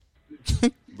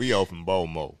We all from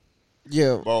Baltimore.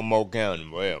 Yeah. Baltimore County,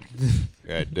 whatever.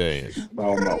 God damn.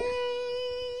 Baltimore.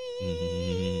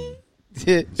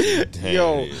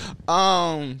 Yo,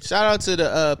 shout out to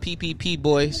the PPP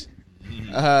boys.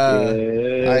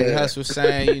 Like Hus was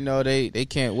saying, you know, they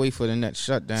can't wait for the next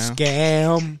shutdown.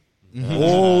 Scam.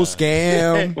 Oh,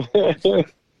 scam.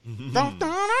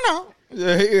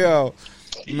 Yo,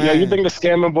 man. Yeah, you think the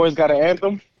Scamming Boys got an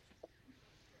anthem?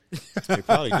 It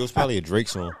was probably a Drake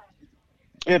song.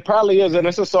 It probably is, and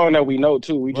it's a song that we know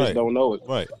too. We just Right. don't know it.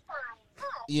 Right.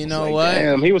 You know Like, what?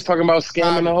 Damn, he was talking about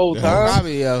scamming the whole time.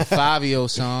 Probably a Fabio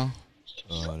song.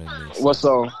 Oh, that makes What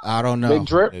song? I don't know. Big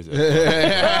Drip. sense.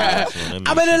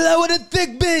 I'm in love with a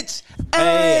thick bitch.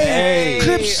 Hey,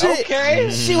 clip shit. Okay.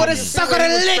 She wanna suck on a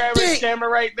lick dick. Scammer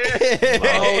right there.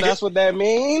 Oh, that's what that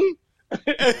mean?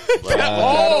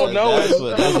 Oh, no, that's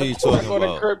what you That's talking what a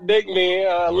about. crip dick mean.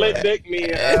 Lit dick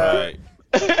mean. Right.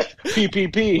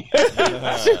 PPP.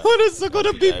 What is it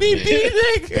gonna be?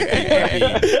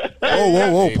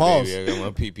 Whoa, pause. I got my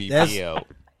PPP That's- out.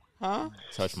 Huh?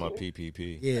 Touch my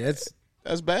PPP. Yeah,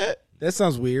 That's bad. that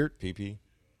sounds weird. PP.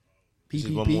 Just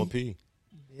one more PPP. P.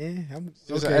 Yeah, I'm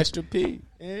There's an okay. extra P.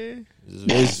 Yeah.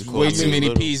 There's Way too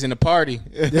many P's in the party.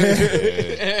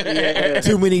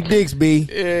 Too many dicks, B.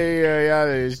 Yeah, y'all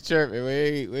is chirping. We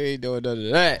ain't doing none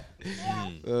of that.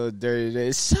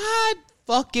 Dirty. Side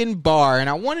fucking bar, and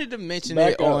I wanted to mention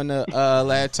Back it up. on the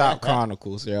Laptop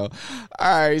Chronicles, yo. All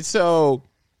right, so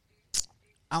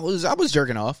I was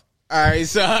jerking off. All right,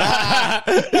 so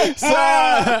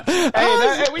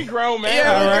Hey, we grown, man.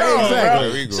 yeah, All right, we grown, exactly.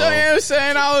 bro. We grown. So you know what I'm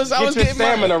saying? I was your getting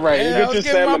stamina my, right. You Yeah, get I was your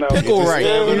getting my stamina. pickle Get your right.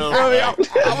 stamina You feel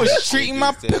me? I was treating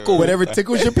my pickle. Whatever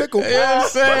tickles your pickle. You know what I'm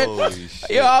saying? Holy shit.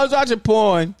 Yo, I was watching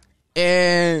porn,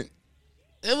 and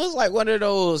it was like one of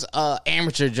those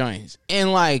amateur joints,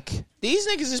 and like these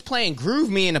niggas is playing Groove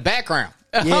Me in the background.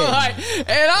 Yeah.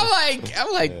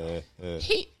 I'm like,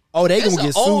 he. Oh, they This gonna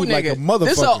get a old sued like a nigga.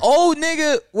 This an motherfucker. old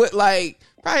nigga with like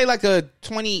probably like a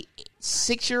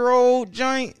 26-year-old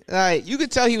joint. Like you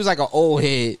could tell he was like an old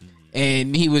head,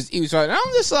 and he was. And I'm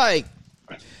just like,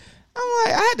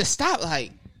 I had to stop.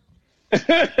 Like, is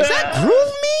that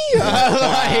Groove Me?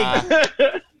 Like,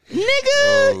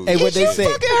 nigga, Hey, what did they you say?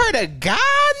 fucking hurt a guy,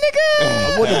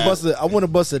 nigga? I want to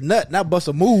bust a nut, not bust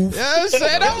a move. You know what I'm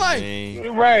saying? I'm like,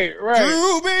 Man. Right.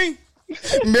 Groove Me,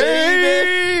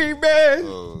 baby.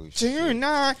 Oh, shit.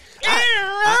 Tonight.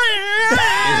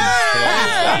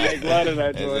 I ain't glad of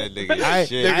that That's joint. that nigga I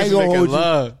shit. ain't gonna hold you.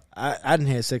 love. I didn't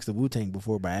have sex to Wu-Tang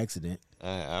before by accident.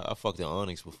 I fucked the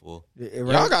Onyx before.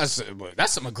 Y'all got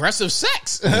that's some aggressive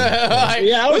sex. Like,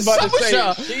 Yeah, I was what's about up to with say,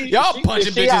 y'all? she- Y'all she-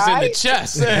 punching she bitches in the alright?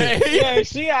 chest. Yeah,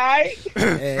 she alright.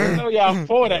 I know y'all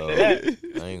fought after that.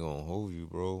 I ain't gonna hold you,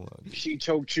 bro. She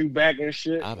choked you back and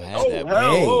shit. I've had Oh, that.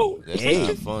 hell, Hey. oh. That's Hey.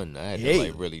 not fun. I had Hey. to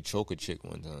like really choke a chick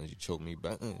one time. She choked me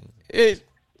back. It-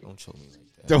 Don't choke me like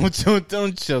that.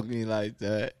 don't choke me like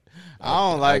that.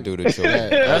 I don't like I do the choking.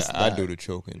 That's I not- do the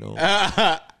choking. No,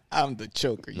 I'm the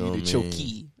choker. You No, the man.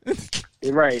 chokey.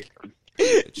 Right.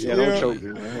 Yeah, don't choke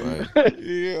me, man. Right.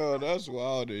 Yeah, that's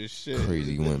wild as shit.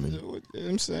 Crazy women. You know what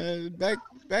I'm saying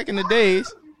back in the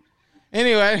days.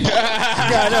 Anyway,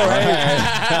 I know,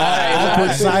 right?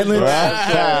 Put silence.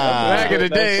 back in the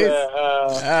days.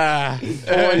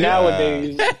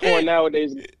 Porn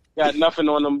nowadays got nothing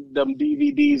on them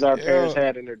DVDs our parents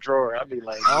had in their drawer. I'd be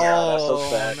like, yeah, that's so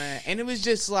sad. Man, and it was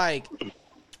just like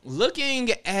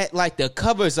looking at like the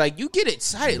covers, like you get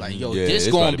excited, like yo, Yeah, this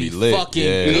it's gonna about to be be lit. fucking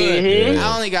Yeah. good. Mhm.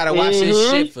 I only gotta watch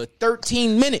this shit for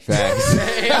 13 minutes. Facts.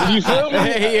 You feel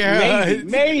me? Yeah.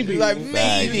 Maybe. Like Facts,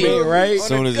 maybe, bro. right? As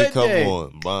soon as it come day.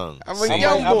 on, bang. I'm I a might-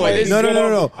 young I boy. might This, No, no, no,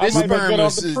 no. I This might sperm get off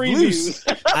was the is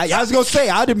previews. I was gonna say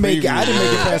I didn't make it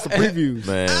past the previews.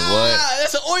 Man, what?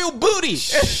 that's an oil booty.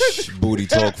 Booty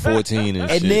Talk 14 and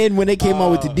shit. And then when they came out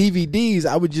with the DVDs,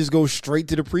 I would just go straight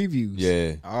to the previews.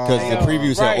 Yeah, because the Ayo,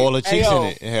 previews right. had all the chicks Ayo. in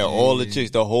it. It had all the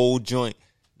chicks, the whole joint.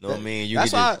 You know what I mean? You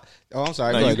That's could why. just, Oh, I'm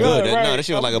sorry. no, Go you ahead, good. go ahead. Right. No, that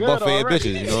shit was like a I'm buffet good of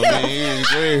already. bitches. You know what I mean? It was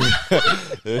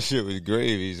gravy. That shit was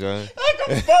gravy, son. Like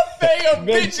a buffet of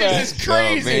Big bitches facts. is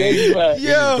crazy. man. Big facts. He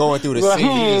just going through the scene.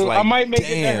 He just like, I might make it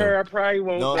damn. to her. I probably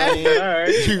won't. No, All I mean, right.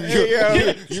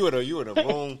 you in the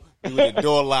room. You with the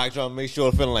door locked, trying to make sure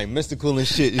it's feeling like mystical and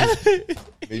shit. Make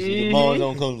sure the moms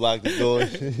don't come lock the door.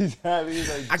 He's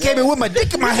like, I came in with my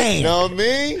dick in my hand. you know what I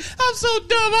mean? I'm so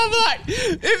dumb. I'm like,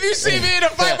 if you see me in a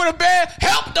fight with a bear,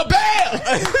 help the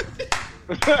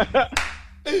bear.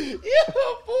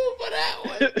 fool for that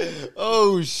one.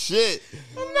 Oh shit!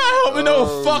 I'm not helping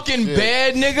no fucking shit.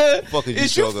 bad nigga. Fuck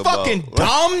is you you talking fucking about?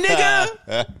 dumb nigga?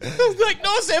 Like, no,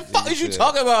 I said, fuck is you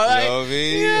talking about? Like, You know what I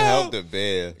mean? yeah. Help the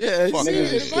bear. Yeah, Fuck see,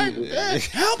 it. it's like, yeah,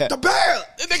 help the bear.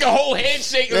 That nigga whole head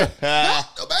shaking. Like,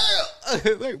 help the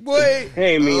bear. Like, boy, He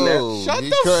ain't mean that. Oh, Shut he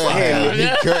the couldn't fuck have- up. He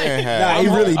couldn't have. Nah, he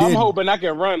really I'm didn't. hoping I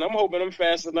can run. I'm hoping I'm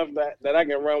fast enough that I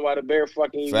can run while the bear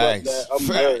fucking you up. Facts. That I'm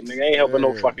Facts. good, nigga. Ain't helping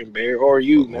no fucking bear or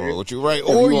you, Oh, nigga. what you right?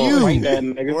 Or on- you. Right that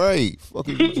nigga. Right. Fuck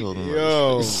are you talking about?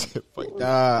 Yo. Fuck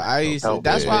that. I used to, Oh,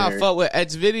 that's why I man. fuck with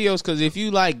Ed's videos, because if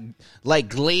you like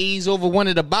glaze over one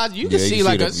of the bodies, you can Yeah, you see see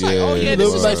like the- it's like, oh yeah, yeah, this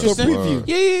Look is like your interesting.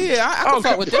 preview. Yeah. I can Oh,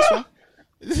 fuck with this one.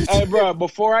 Hey, bro,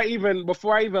 before I even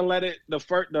let it the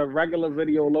regular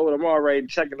video load, I'm already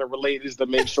checking the relateds to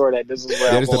make sure that this is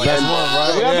where That is the I'm best going. one,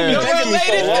 right? We have to be Yeah. taking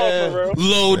this so long, for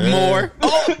real. Load more.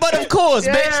 Oh, but of course,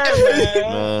 Yeah, bitch.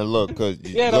 man. Man, look, cause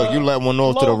Yeah, look, you let one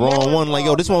off to the low wrong more. one. Like,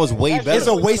 yo, this one was way better. It's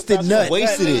a wasted nut.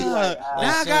 Wasted it. Now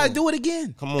I gotta do it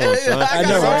again. Come on, son. I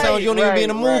know, right? Sometimes you don't even be in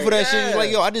the mood Right, for that shit. yeah. You're like,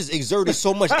 yo, I just exerted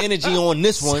so much energy on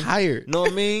this one. Tired. Know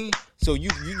what I mean? So you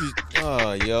just,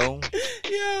 yo.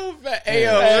 Yo, hey,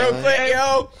 yo, real quick,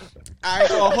 yo. I ain't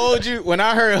gonna hold you. When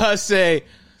I heard her say,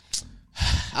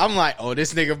 I'm like, oh,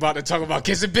 this nigga about to talk about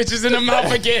kissing bitches in the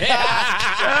mouth again. Hey,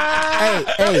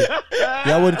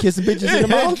 y'all wasn't kissing bitches in the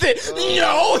mouth?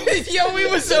 No, yo, we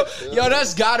was so, yo,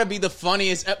 that's gotta be the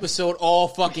funniest episode all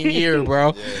fucking year,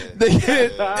 bro.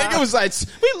 Nigga was like,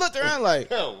 we looked around like,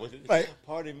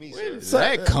 Pardon me, where did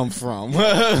that come from?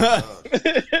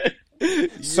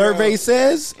 Survey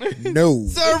says no.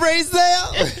 Surveys there.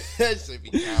 That should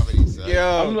be comedy, son.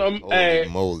 Yo, Hey,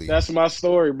 moly. that's my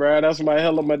story, bro. That's my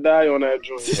hell of a die on that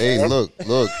joint. Hey, bro.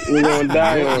 look. We gonna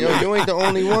die on Yo, it. you ain't the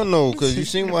only one though, cause you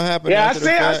seen what happened. Yeah, I after the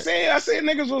fact. see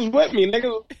niggas was with me. Niggas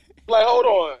was like, hold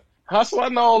on. Hustle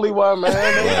wasn't the only one, man.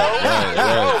 Right.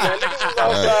 Man, niggas was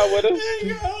outside with us.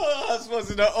 I was supposed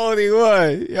to be the only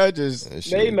one. Y'all just, That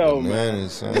shit They was know, bananas,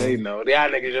 man. son. They know. Y'all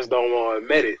niggas just don't want to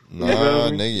admit it. Nah,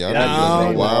 nigga, y'all Y'all niggas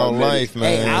just a wild don't life, Hey,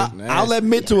 man. I'll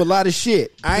admit to a lot of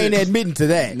shit. I ain't admitting to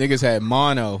that. niggas had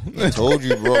mono. I told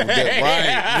you, bro. Right.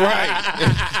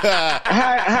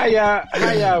 How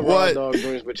y'all raw What? dog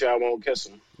drinks, but y'all won't kiss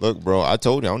them? Look, bro, I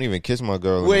told you I don't even kiss my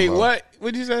girl. Wait, anymore. what?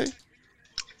 What'd you say?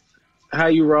 How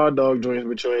you raw dog drinks,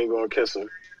 but you ain't gonna kiss them?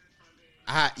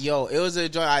 Yo, it was a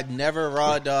joint. I'd never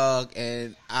raw dog,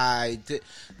 and I did.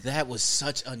 That was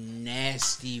such a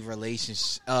nasty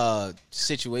relationship,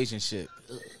 situationship.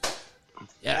 Ugh.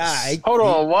 Yes. Hold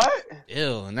on, what?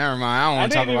 Ew, never mind. I don't I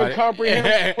want to talk didn't about even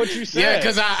comprehend what you said. Yeah,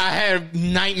 because I had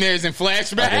nightmares and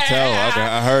flashbacks. I can tell.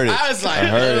 I heard it. I was like, I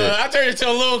heard it. I turned into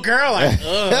a little girl. Like,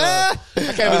 ugh. I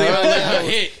can't believe I let her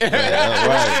hit.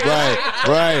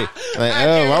 Right. Like,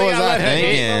 can't why believe was I I let her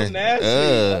hit. So thinking?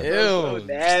 nasty. Ew. So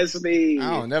nasty. I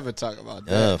don't never talk about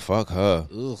that. Fuck her.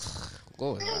 Ugh.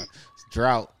 Lord, it's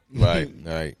drought.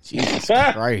 Right. Jesus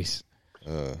Christ.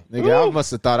 Nigga, I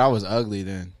must have thought I was ugly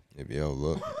then. Yo,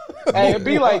 look. Hey, it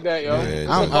be like that, yo. Yeah, It's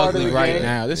a I'm part of ugly the right game.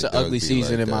 now. This is It an does ugly be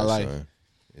season like in my that, life. son.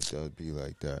 It does be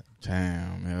like that.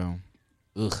 Damn,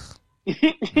 yo. Ugh.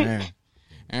 Man.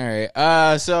 All right.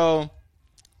 So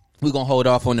we're gonna hold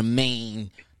off on the main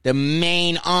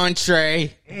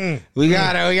entree. We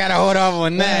gotta hold off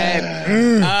on that.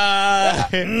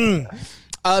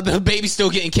 The baby's still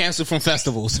getting canceled from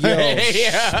festivals.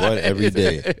 Yeah. What? Every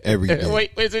day.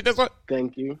 Wait, is it this one?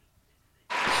 Thank you.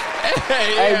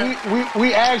 Hey, Hey,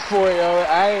 we asked for it,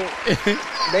 yo.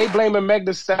 They blaming Meg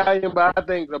Thee Stallion, but I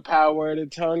think the power of the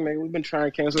tongue, nigga. We've been trying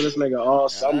to cancel this nigga all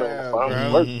summer.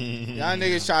 Y'all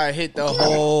niggas try to hit the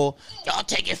whole, y'all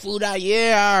taking food out.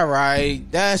 Yeah, all right.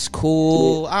 That's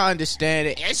cool. I understand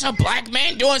it. It's a black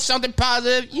man doing something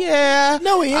positive. Yeah.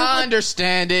 No, he ain't. I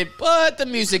understand it, but the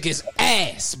music is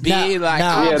ass. Be Nah, like,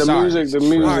 nah. I'm Yeah, the sorry. music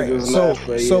Right, is so- nuts,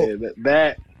 but so- yeah,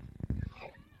 that.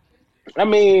 I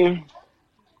mean,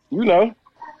 you know,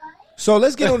 So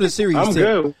let's get on the serious I'm tip.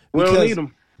 good. We don't need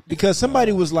them. Because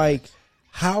somebody was like,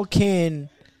 how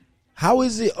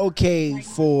is it okay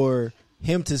for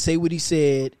him to say what he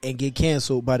said and get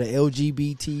canceled by the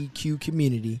LGBTQ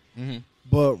community,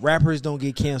 but rappers don't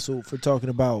get canceled for talking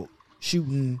about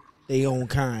shooting their own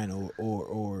kind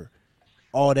or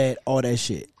all that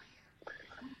shit?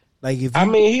 Like if you, I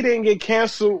mean, he didn't get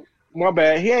canceled. My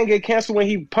bad. He didn't get canceled when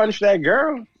he punched that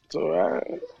girl. So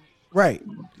right,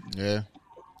 Yeah.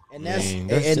 and that's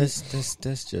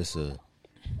That's just a.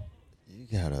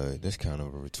 That's kind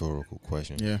of a rhetorical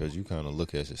question. Yeah. Because you kind of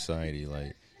look at society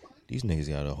like these niggas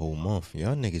got a whole month.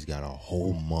 Y'all niggas got a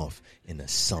whole month in the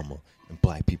summer, and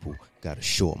black people got a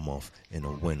short month in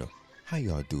the winter. How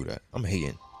y'all do that? I'm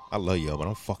hating. I love y'all, but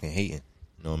I'm fucking hating.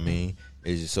 You know what I mean?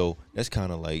 It's just, so that's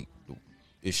kind of like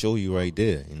it show you right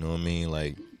there. You know what I mean?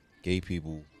 Like gay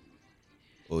people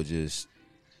or just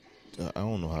I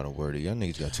don't know how to word it. Y'all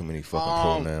niggas got too many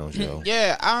fucking pronouns, yo.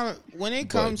 Yeah, when it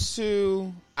comes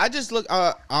to, I just look.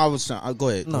 I was trying. Go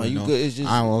ahead. No, you good. It's just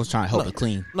I was trying to help it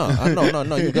clean. No.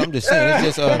 I'm just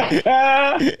saying.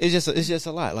 It's just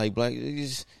a lot. Like black,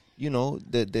 it's, you know,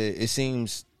 that it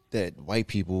seems that white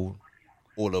people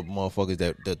or the motherfuckers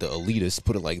that the elitists,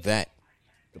 put it like that,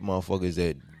 the motherfuckers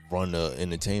that run the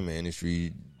entertainment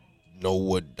industry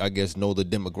know the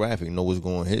demographic, know what's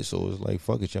going to hit. So it's like,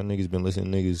 fuck it, y'all niggas been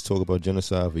listening to niggas talk about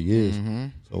genocide for years. Mm-hmm.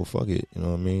 So fuck it, you know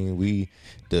what I mean?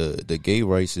 The gay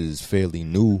rights is fairly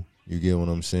new, you get what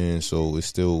I'm saying? So it's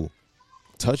still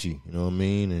touchy, you know what I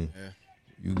mean? And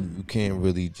you can't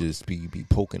really just be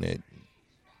poking at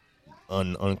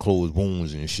unclosed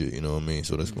wounds and shit, you know what I mean?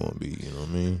 So that's going to be, you know what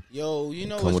I mean? Yo, you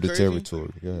know come what's with crazy? The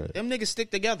territory. Yeah. Them niggas stick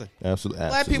together. Absolutely.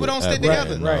 Black people don't stick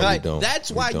together. Right. Like,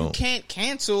 that's why you can't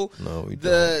cancel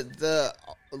the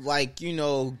like, you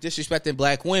know, disrespecting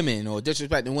black women or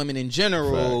disrespecting women in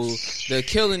general, the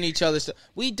killing each other stuff.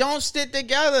 We don't stick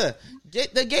together.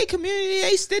 The gay community,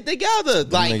 they stick together.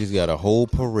 Them like niggas got a whole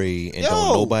parade and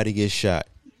don't nobody get shot.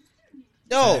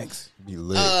 Yo, be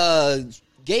lit.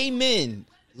 Gay men,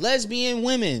 lesbian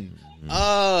women,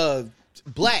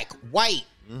 black, white,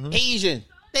 Asian,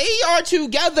 they are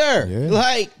together. Yeah.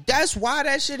 Like, that's why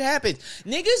that shit happens.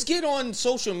 Niggas get on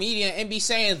social media and be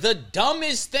saying the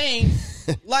dumbest thing.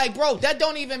 Like, bro, that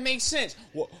don't even make sense.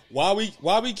 Why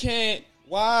we can't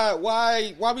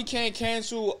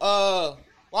cancel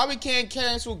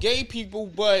gay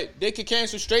people, but they could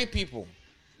cancel straight people?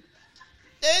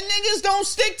 Then niggas don't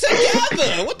stick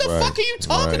together. What the fuck are you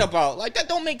talking about? Like, that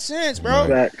don't make sense, bro.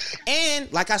 Facts.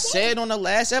 And like I said on the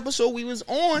last episode we was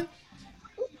on,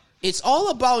 it's all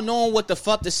about knowing what the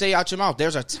fuck to say out your mouth.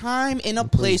 There's a time and a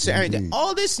place for everything.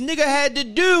 All this nigga had to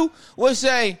do was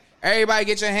say, everybody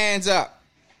get your hands up.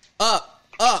 Up.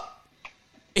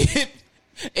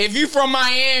 If you from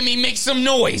Miami, make some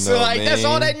noise. No, like, man. That's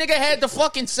all that nigga had to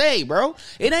fucking say, bro.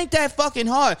 It ain't that fucking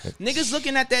hard. Niggas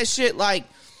looking at that shit like,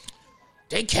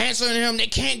 they canceling him. They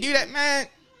can't do that, man.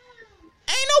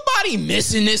 Ain't nobody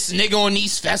missing this nigga on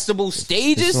these festival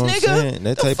stages, nigga.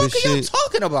 That type the of fuck shit, are y'all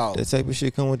talking about? That type of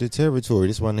shit come with the territory.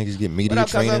 That's why niggas get media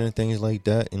training and things like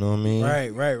that. You know what I mean?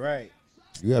 Right.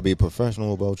 You gotta be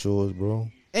professional about yours, bro.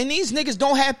 And these niggas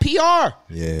don't have PR.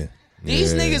 Yeah.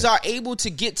 These niggas are able to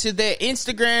get to their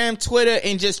Instagram, Twitter,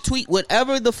 and just tweet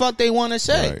whatever the fuck they want to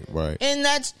say. Right. And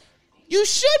that's... You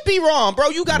should be wrong, bro.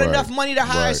 You got enough money to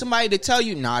hire somebody to tell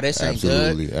you, nah, this ain't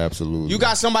good. Absolutely. You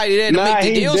got somebody there to make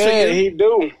the deals for you. He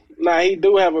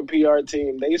do have a PR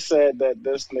team. They said that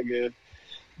this nigga,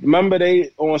 remember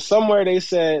on somewhere they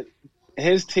said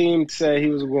his team said he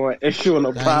was going to issue an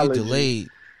apology. Delayed.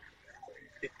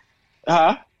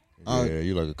 Huh? Yeah,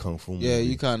 you like a kung fu movie. Yeah,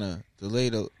 you kind of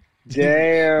delayed. Damn.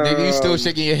 Nigga, you still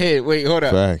shaking your head. Wait, hold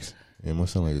up. Facts. It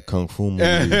must sound like a kung fu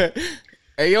movie.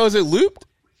 Hey, yo, is it looped?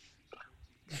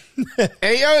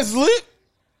 Hey, yo, it's lit.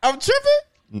 I'm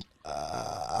tripping.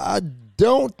 I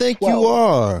don't think you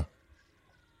are.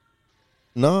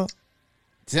 No.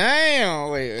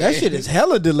 Damn. Wait. That shit is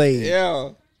hella delayed.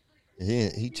 Yeah.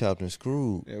 He chopped and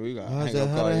screwed. Yeah, we got. How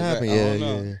that happen? Yeah.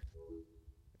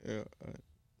 Yeah.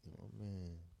 Oh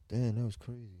man, damn, that was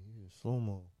crazy. He was slow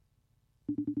mo.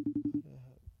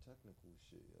 Technical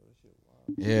shit, yo. That shit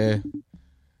wild. Yeah.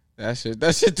 That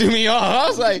shit threw me off. I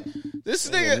was like, this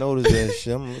nigga. I noticed that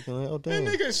shit. I'm looking like, oh damn.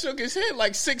 That nigga shook his head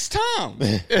like 6 times. All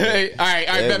right,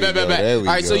 bet. All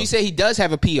right, so you say he does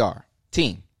have a PR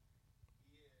team.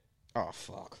 Oh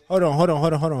fuck. Hold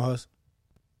on, Hus.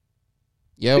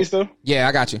 Yo. Yeah,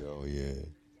 I got you. Oh yeah.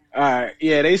 All right.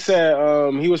 Yeah, they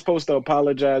said he was supposed to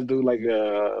apologize, do like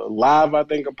a live, I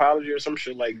think, apology or some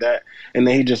shit like that, and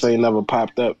then he just ain't never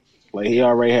popped up. Like, he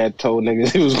already had told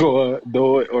niggas he was going to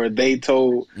do it, or they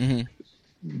told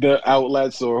the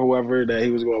outlets or whoever that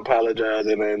he was going to apologize,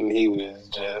 and then he was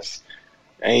just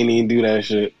ain't even do that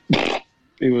shit.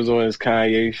 He was on his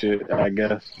Kanye shit, I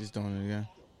guess. Just doing it again.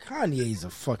 Kanye's a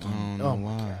fucking... I don't know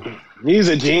why. He's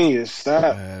a genius.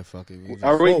 Stop. Fuck it.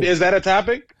 Is that a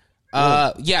topic?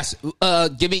 Yes.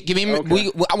 Give me.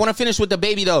 Okay. I want to finish with the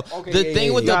baby though. Okay, the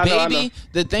thing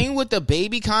with the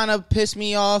baby kind of pissed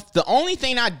me off. The only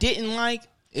thing I didn't like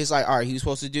is like, all right, he was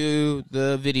supposed to do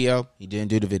the video. He didn't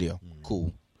do the video.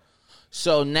 Cool.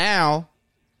 So now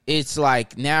it's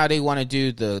like they want to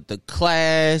do the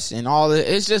class and all that.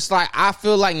 It's just like, I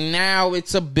feel like now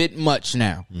it's a bit much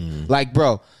now. Like,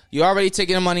 bro, you already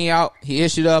taking the money out. He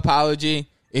issued an apology.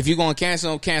 If you're gonna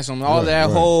cancel him, cancel him. All that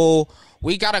whole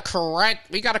we gotta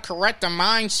correct the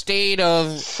mind state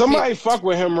of Somebody fuck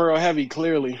with him real heavy.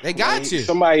 Clearly, They got to.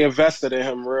 Somebody invested in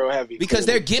him real heavy because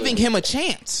clearly. they're giving him a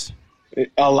chance.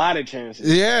 a lot of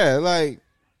chances. Yeah, like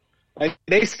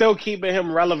They still keeping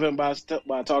him relevant by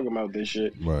talking about this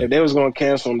shit. Right. If they was gonna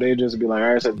cancel him, they'd just be like, "All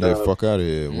right, it's a Yeah, dub." fuck out of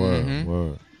here.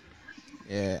 Word.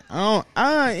 yeah,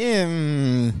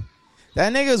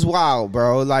 that nigga's wild,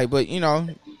 bro. Like, but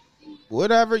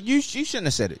whatever. You shouldn't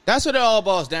have said it. That's what it all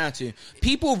boils down to.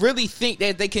 People really think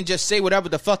that they can just say whatever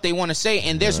the fuck they want to say,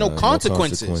 and there's no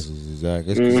consequences.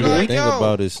 Exactly. Like, Think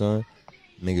about it, son.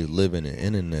 Niggas live in the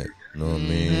internet. You know what I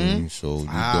mean? So you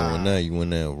doing that, you in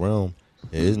that realm.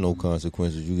 There is no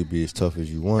consequences. You could be as tough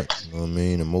as you want. You know what I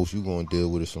mean? The most you gonna deal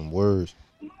with is some words.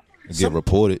 Get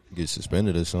reported, get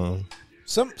suspended or something.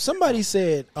 Somebody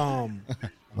said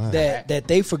that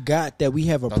they forgot that we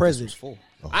have a president.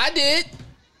 I did.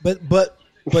 But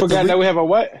Forgot that we have a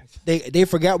what? They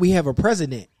forgot we have a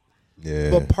president.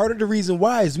 Yeah. But part of the reason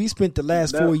why is we spent the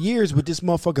last 4 years with this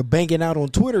motherfucker banging out on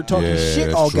Twitter talking shit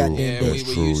that's all true. goddamn Yeah, day. we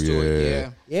were used to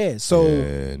it. Yeah, so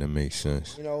Yeah, that makes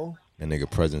sense. That nigga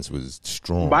presence was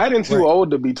strong. Biden too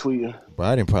old to be tweeting.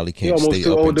 Biden probably can't He almost stay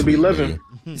too up old and to be tweet, living.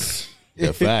 nigga.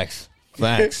 Yeah, facts.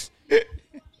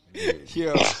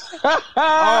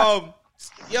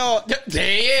 Yo,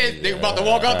 there he is. They about to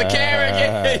walk off the camera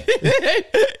again.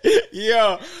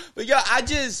 But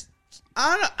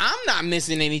I'm not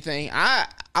missing anything.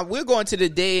 We're going to the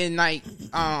Day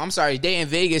in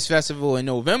Vegas festival in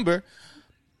November.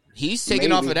 He's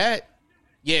taking off of that.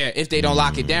 Yeah, if they don't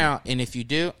lock it down, and if you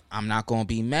do, I'm not gonna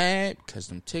be mad because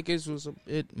them tickets was a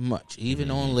bit much,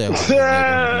 even on level.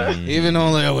 Even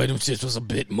on level, them shits was a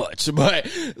bit much. But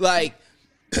like,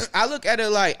 I look at it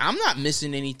like I'm not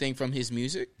missing anything from his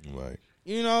music. Right.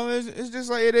 It's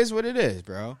just like it is what it is,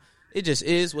 bro. It just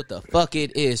is what the fuck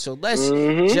it is. So let's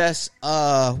just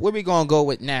where we gonna go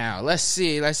with now? Let's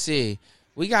see.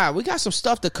 We got some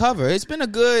stuff to cover. It's been a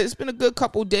good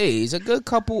couple days. A good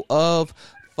couple of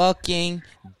fucking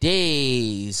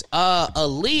days.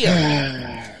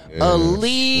 Aaliyah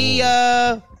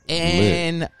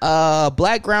and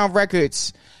Blackground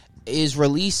Records is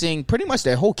releasing pretty much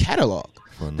their whole catalog.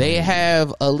 They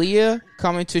have Aaliyah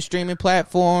coming to streaming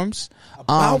platforms.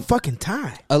 about fucking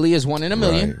time. Aaliyah's 1 in a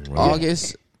Million, Right.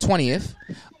 August 20th.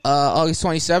 August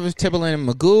 27th, Timberland and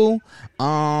Magoo.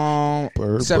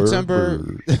 September.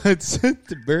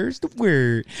 The bird's the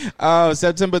word.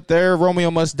 September 3rd,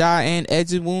 Romeo Must Die and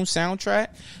Exit Wound soundtrack.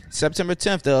 September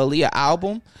 10th, the Aaliyah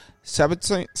album.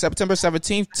 September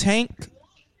 17th, Tank.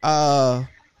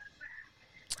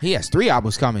 He has 3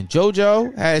 albums coming.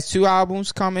 JoJo has 2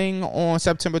 albums coming on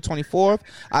September 24th.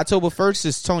 October 1st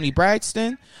is Tony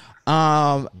Braxton.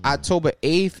 October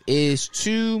 8th is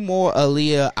 2 more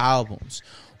Aaliyah albums.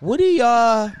 What is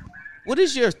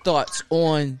your thoughts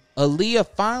on Aaliyah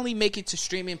finally making it to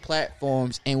streaming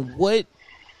platforms, and what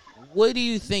do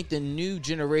you think the new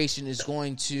generation is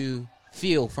going to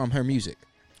feel from her music?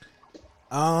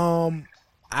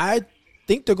 I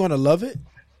think they're gonna love it.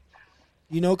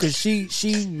 Because she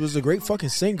was a great fucking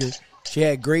singer. She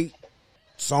had great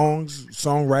songs,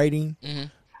 songwriting.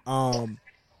 Mm-hmm.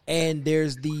 And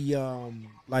there's the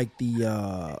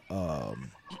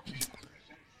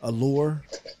allure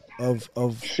of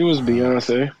She was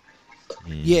Beyonce.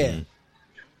 yeah.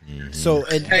 So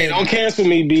and Hey, don't cancel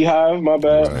me, Beehive. My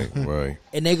bad. Right.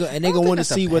 and they gonna want to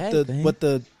that's a see what bad thing.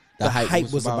 the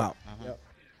hype was about.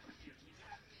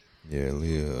 Yeah,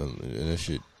 Leah, that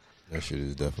shit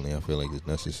is definitely. I feel like it's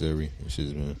necessary. It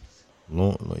shit's been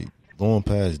going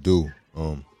past due.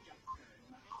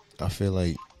 I feel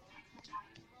like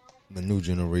the new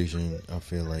generation. I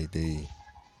feel like they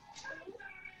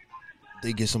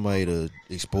get somebody to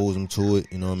expose them to it.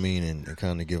 You know what I mean, and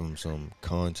kind of give them some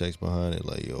context behind it.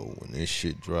 Like, yo, when this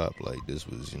shit dropped, like this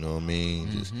was, you know what I mean.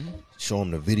 Just show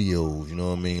them the videos. You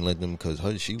know what I mean. Let them,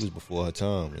 because she was before her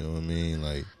time. You know what I mean.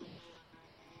 Like,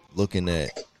 looking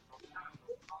at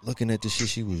the shit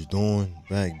she was doing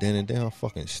back then, and then her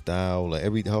fucking style, like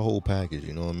her whole package,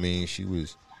 you know what I mean? She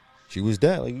was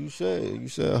that, like you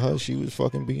said her, she was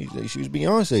fucking she was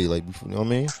Beyonce, like, you know what I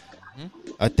mean?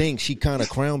 I think she kind of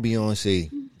crowned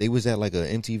Beyonce. They was at like a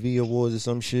MTV Awards or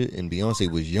some shit, and Beyonce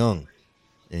was young,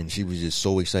 and she was just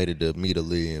so excited to meet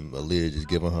Aaliyah, and Aaliyah just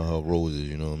giving her roses,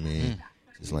 you know what I mean?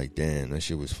 It's like, damn, that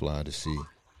shit was fly to see.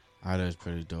 Oh, that's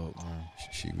pretty dope, man.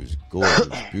 She was gorgeous,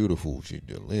 beautiful.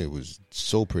 Aaliyah was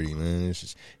so pretty, man.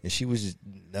 And she was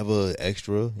never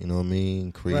extra, you know what I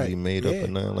mean? Crazy made up or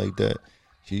nothing like that.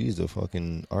 She's the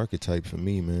fucking archetype for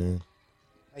me, man.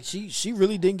 Like she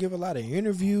really didn't give a lot of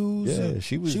interviews. Yeah,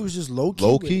 she was just low key.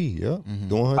 Low key, yeah.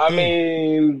 Doing her I thing.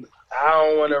 mean, I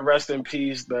don't want to rest in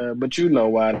peace, but you know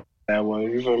why that was.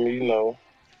 You feel me? You know.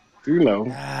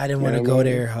 I didn't want to go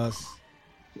there, Huss.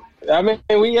 I mean,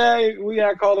 we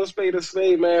got call a spade,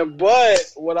 man. But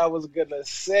what I was gonna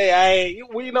say,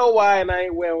 we know why,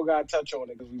 and we don't gotta touch on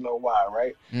it because we know why,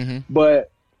 right? Mm-hmm.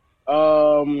 But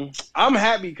I'm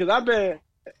happy because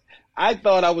I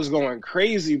thought I was going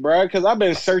crazy, bro, because I've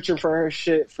been searching for her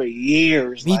shit for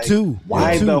years. Me too.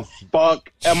 Why the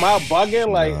fuck am I bugging?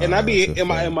 Like, Nah, and I be in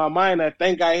my mind, I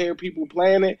think I hear people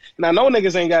playing it, and I know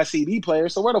niggas ain't got CD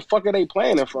players, so where the fuck are they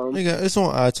playing it from? Nigga, it's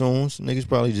on iTunes. Niggas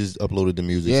probably just uploaded the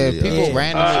music. Yeah, to the people iTunes.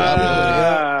 randomly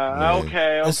upload it.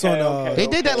 Okay. It's on, They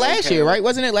did that last year, right?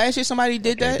 Wasn't it last year somebody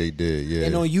did that? They did, yeah.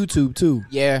 and on YouTube too.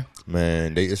 Yeah.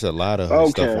 Man, it's a lot of her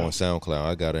stuff on SoundCloud.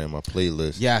 I got it in my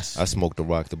playlist. Yes. I smoke the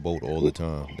Rock the Boat all the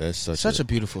time. That's such a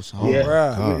beautiful song. Yeah,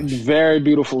 Bruh. very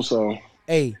beautiful song.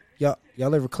 Hey, y'all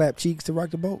ever clap cheeks to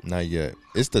Rock the Boat? Not yet.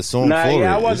 It's the song Nah, for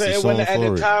yeah, I it. wasn't. It's the song At for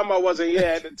the it. time, I wasn't. Yeah,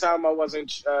 at the time, I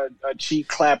wasn't a cheek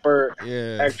clapper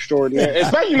Yeah. extraordinaire.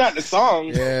 Especially not the song.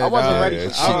 Yeah, I wasn't nah, ready yeah, for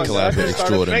cheek songs. I clapper just started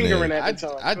extraordinaire. fingering at the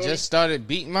time. I just started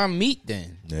beating my meat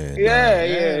then.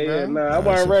 Yeah. bro. Nah, I That's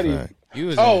wasn't a ready. fact. You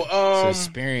was Oh, an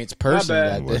experienced person bad.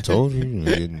 back Well, I then. told you.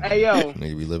 Nigga, Hey, yo.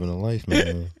 nigga be living a life,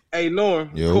 man. Hey,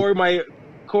 Norm. Yo.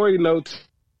 Corey knows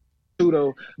too,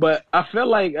 though. But I feel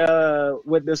like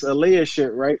with this Aaliyah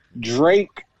shit, right? Drake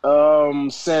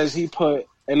says he put,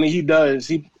 and he does.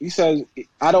 He says,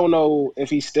 I don't know if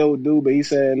he still do, but he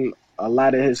said in a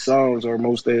lot of his songs or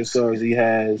most of his songs he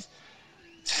has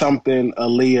something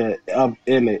Aaliyah up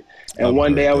in it. And I've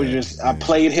one day heard I was that, just yeah. I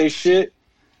played his shit.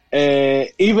 And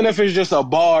even if it's just a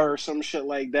bar or some shit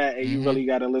like that, and you really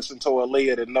got to listen to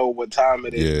Aaliyah to know what time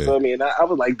it is, you Yeah. feel me? And I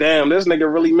was like, damn, this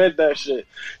nigga really meant that shit.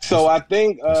 So I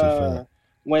think a fact.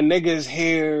 when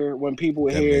people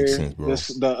That hear makes sense, bro.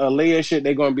 the Aaliyah shit,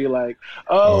 they gonna be like,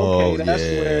 oh, okay, that's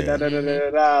yeah.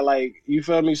 where da. Like, you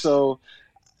feel me? So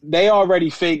they already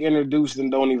fake introduced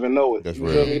and don't even know it. That's you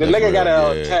real. feel me? The That's nigga got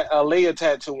real, a yeah. Aaliyah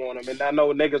tattoo on him, and I know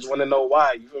niggas want to know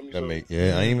why. You feel me? That make I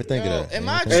ain't even think Yo, of that. am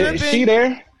ain't I even think of Is tripping? she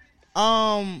there?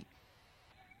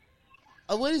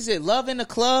 What is it? Love in the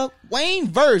Club? Wayne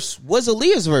verse was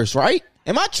Aaliyah's verse, right?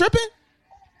 Am I tripping?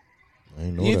 that. I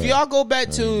ain't know If that. y'all go back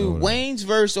I to didn't know that. Wayne's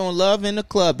verse on Love in the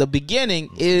Club, the beginning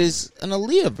is an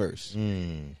Aaliyah verse.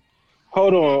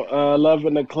 Hold on, Love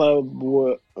in the Club.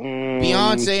 What?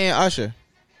 Beyonce and Usher.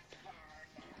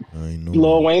 I ain't know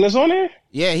Lil that. Wayne is on there.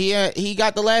 Yeah, he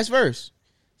got the last verse.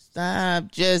 Stop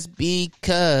just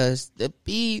because the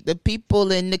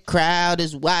people in the crowd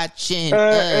is watching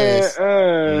us.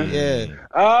 Yeah.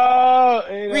 Oh,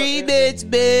 Remix,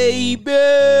 baby.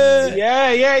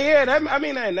 Yeah.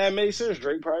 That made sense.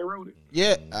 Drake probably wrote it.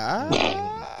 Yeah.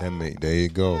 There you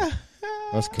go.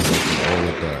 That's connecting all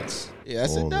the dots.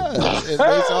 Yes, All it the does. dots. It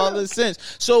makes all the sense.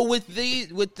 So with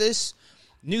this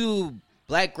new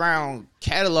Blackground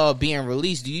catalog being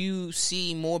released, do you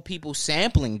see more people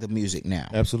sampling the music now?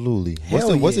 Absolutely.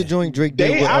 Hell What's the yeah. joint Drake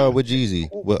did with I-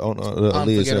 Jeezy? On Aaliyah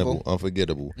Unforgettable. sample?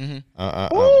 Unforgettable.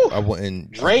 Woo! I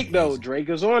wouldn't. Drake though, Drake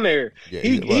is on there. Yeah,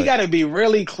 he right. got to be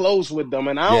really close with them,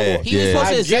 and I don't. Yeah. He was supposed I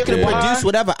to get executive why. produce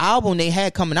whatever album they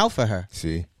had coming out for her.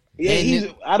 See, Yeah,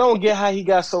 I don't get how he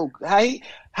got so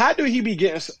how do he be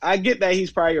getting? I get that he's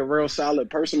probably a real solid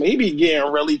person, but he be getting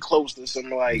really close to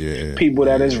some people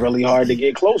that is really hard to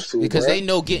get close to Because bruh. they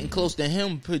know getting close to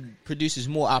him produces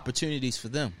more opportunities for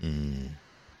them.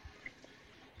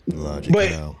 logic But-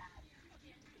 it out.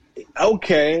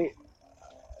 Okay,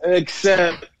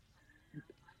 except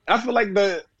I feel like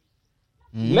the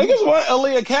niggas want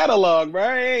Aaliyah catalog,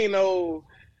 bro.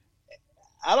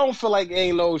 I don't feel like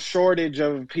ain't no shortage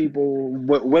of people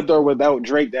with or without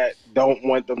Drake that don't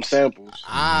want them samples.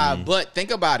 But think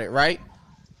about it, right?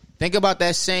 Think about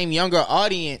that same younger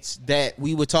audience that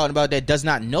we were talking about that does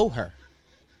not know her.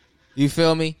 You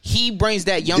feel me? He brings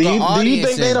that younger Do audience you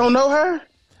think in. they don't know her?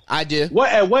 I do.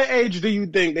 At what age do you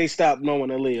think they stopped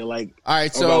knowing Aaliyah? Like, All right,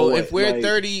 about so what? if we're Like,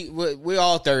 30, we're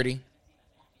all 30.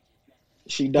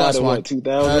 she plus died in one. what,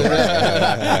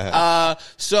 2000?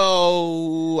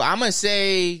 So I'm gonna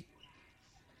say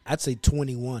I'd say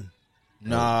 21.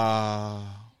 nah.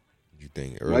 You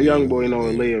think My young boy know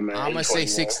earlier, Aaliyah, man. I'm gonna He's say 21.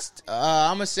 six.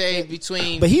 I'm gonna say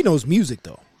between But he knows music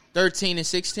though. 13 and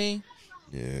 16.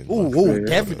 Yeah. Ooh,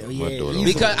 definitely. my Yeah, daughter-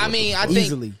 easily. Because I mean, I think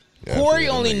Easily. Yeah, Corey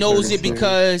I only think knows it 13.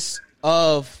 because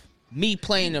of me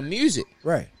playing the music.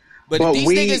 Right. But, But if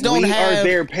these niggas don't we have, are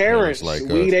their parents. Like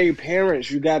we us. their parents.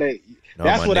 You gotta. No,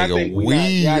 that's my what I nigga, think. we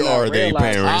y'all not are their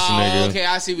realizing. parents, oh, nigga. okay,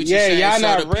 I see what you're Yeah, saying. y'all So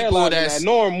not the people realizing that's that.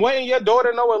 Norm, wouldn't your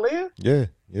daughter know Aaliyah? Yeah.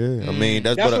 I mean,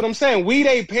 that's That's what what I'm saying. We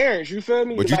they parents. You feel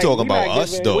me? But you talking we not about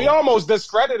us, though. We almost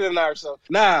discrediting ourselves.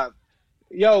 Nah,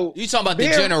 Yo, You talking about the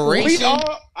generation?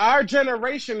 Our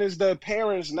generation is the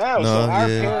parents now, No, so our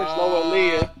yeah. parents know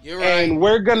Aaliyah, You're right. and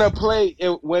we're gonna play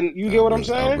it when you get what I'm I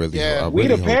saying. really, Yeah. I We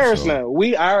really the hope parents so. now.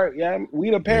 We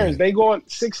the parents. They going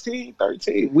 16,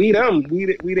 13. We them. We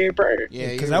their parents.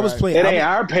 Yeah, Because you're I was right. playing. It ain't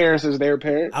our parents is their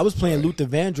parents. I was playing Luther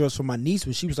Vandross for my niece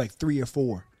when she was like 3 or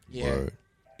 4, Yeah. Word.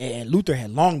 and Luther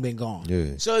had long been gone.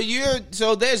 Yeah.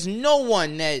 So there's no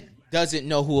one that doesn't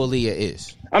know who Aaliyah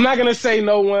is. I'm not gonna say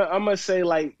no one. I'm gonna say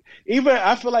like even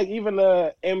I feel like even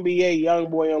the NBA young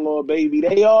boy and little baby,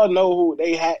 they all know who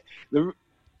they had.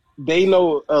 They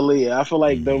know Aaliyah. I feel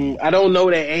like them. I don't know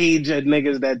the age of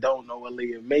niggas that don't know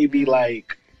Aaliyah. Maybe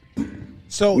like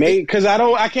So because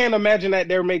I can't imagine that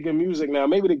they're making music now.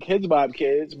 Maybe the Kids Bop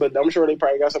kids, but I'm sure they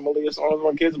probably got some Aaliyah songs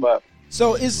on Kids Bop.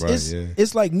 So it's Right, it's yeah.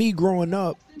 it's like me growing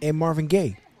up and Marvin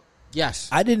Gaye. Yes.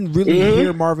 I didn't really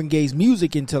hear Marvin Gaye's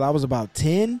music until I was about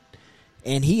 10,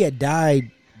 and he had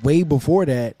died way before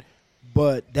that.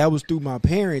 But that was through my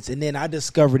parents, and then I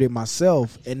discovered it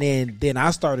myself, and then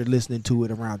I started listening to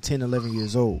it around 10, 11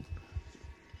 years old.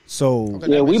 So Okay.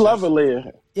 Yeah, That we makes love sense.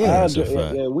 Aaliyah. Yeah, that's a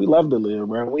fact. Yeah, we love Aaliyah,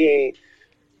 bro. We ain't.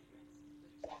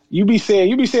 You be seeing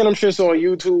them shits on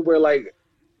YouTube where like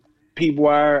people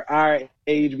our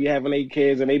age be having 8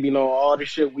 kids and they be knowing all the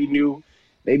shit we knew.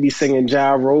 They be singing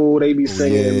Ja Rule. They be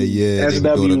singing yeah. They be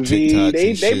doing them SWV. TikToks They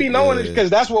and be shit, knowing it yeah. because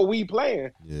that's what we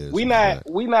playing. Yeah, we that's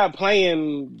a not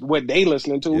playing what they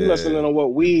listening to. We Yeah. listening to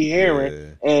what we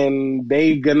hearing, and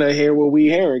they gonna hear what we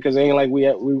hearing because ain't like we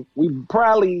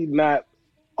probably not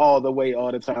all the way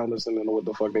all the time listening to what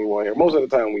the fuck they want to hear. Most of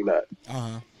the time we not.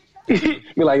 Uh-huh. Be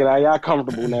like, nah, y'all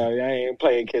comfortable now. Y'all ain't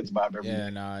playing Kids Bop every Yeah,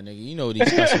 nah, nigga. You know these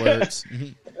cuss words.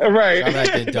 Right. I'm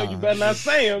like that dog. You better not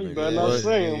say them. You better not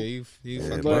say them.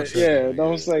 You But yeah,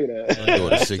 don't say that. My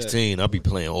daughter 16. I be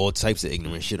playing all types of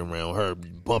ignorant shit around her,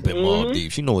 bumping Mob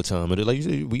Deep. She know what time it is. Like you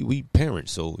said, we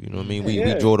parents, so you know what I mean. We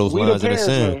Yeah, draw those we the lines in the parents,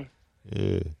 sand.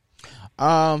 man.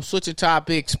 Yeah. Switching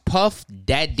topics. Puff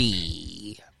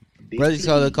Daddy.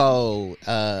 Brother called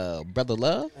Brother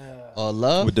Love or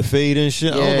Love. With the fade and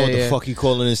shit. I don't know what Yeah. the fuck he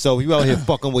calling himself. You out here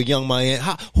fucking with Young Miami.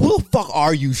 Who the fuck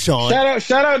are you, Sean?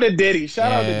 Shout out to Diddy.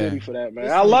 Shout out to Yeah. Diddy for that, man.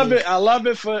 I love it. I love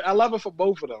it for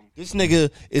both of them. This nigga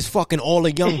is fucking all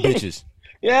the young bitches.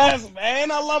 Yes, man.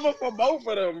 I love it for both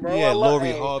of them, bro. Yeah, I love Lori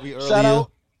it. Harvey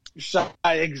Shout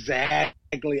out,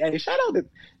 exactly. Hey, shout out to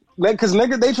because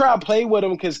nigga they try to play with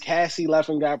him because Cassie left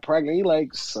and got pregnant. He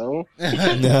like so.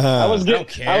 I was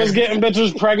getting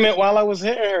bitches pregnant while I was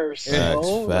hitting her.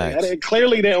 So Facts. I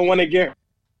clearly didn't want to get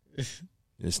This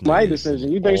my nigga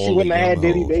decision. You think she all wouldn't the have had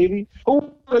young Diddy hoes. baby?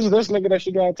 Who is this nigga that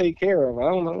she gotta take care of? I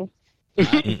don't know. I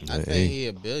think he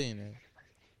a billionaire.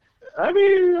 I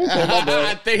mean, okay, my bad.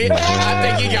 I think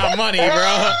he got money,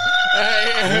 bro.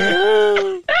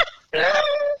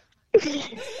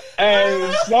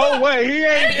 And so what? He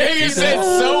ain't. He said,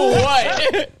 "So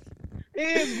what?" He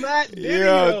is not Diddy. Yo,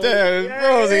 though. damn, Yeah,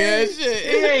 Rosie, he that ain't- shit.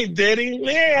 He ain't Diddy. He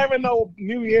ain't having no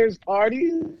New Year's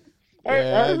party.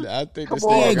 I think this Come he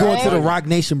on, ain't going to the dog. Rock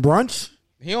Nation brunch.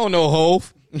 He don't know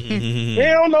Hove. He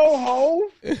don't know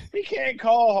Hove. He can't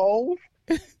call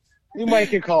Hove. He might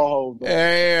can call Hove. Though.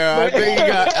 Yeah, I think he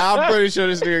got. I'm pretty sure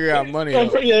this nigga got money.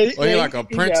 Though. Yeah, Or he like a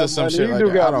he prince got or some money. shit He like do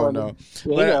that. got I don't money. know. Yeah,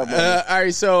 he But, got money. all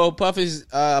right, so Puff is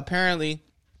apparently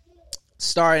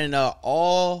starting an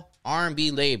all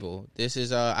R&B label. This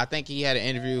is I think he had an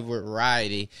interview with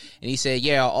Variety, and he said,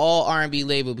 "Yeah, all R&B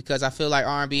label because I feel like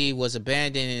R&B was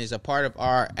abandoned and is a part of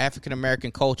our African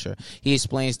American culture." He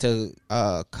explains to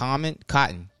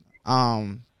Cotton.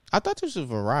 I thought this was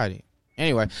Variety.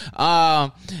 Anyway,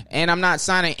 and I'm not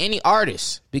signing any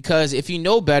artists because if you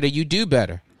know better, you do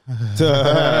better.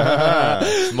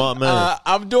 Smart man.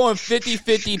 I'm doing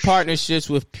 50-50 partnerships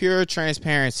with pure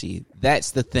transparency.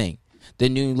 That's the thing. The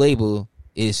new label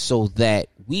is so that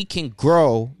we can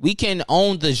grow, we can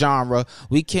own the genre,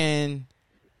 we can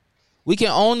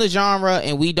own the genre,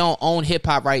 and we don't own hip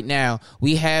hop right now.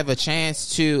 We have a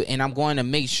chance to, and I'm going to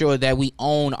make sure that we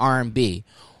own R&B.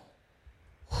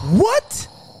 What?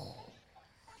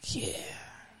 Yeah.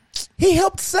 He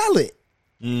helped sell it.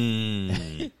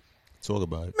 Talk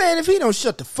about it. Man, if he don't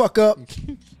shut the fuck up.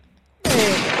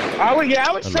 I was I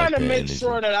trying like to that make energy.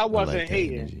 sure that I I wasn't like that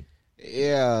hating. energy.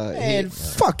 Yeah. Man,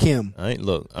 fuck him. I ain't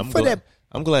look. I'm For glad. that-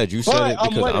 I'm glad you said But it I'm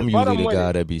because with it, I'm but usually I'm the with guy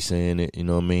it. that be saying it. You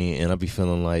know what I mean? And I be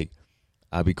feeling like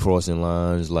I be crossing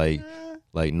lines. Like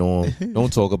Norm,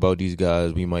 don't talk about these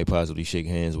guys we might possibly shake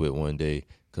hands with one day.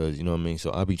 Because you know what I mean.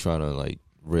 So I be trying to like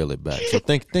reel it back. So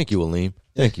thank you, Aleem.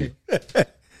 Thank you.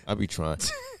 I be trying.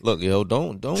 Look, yo,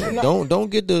 don't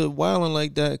get the wilding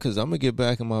like that. Because I'm gonna get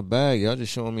back in my bag. Y'all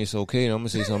just showing me it's okay. And I'm gonna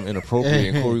say something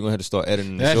inappropriate. And Corey gonna have to start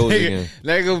editing the That shows nigga, again.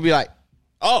 that nigga will be like,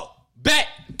 Oh, bet.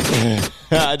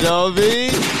 I know me.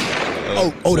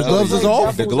 Oh, the gloves is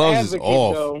off. The gloves is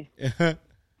off.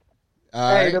 All Hey,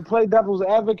 right. to play devil's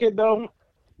advocate though,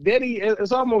 Diddy,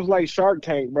 it's almost like Shark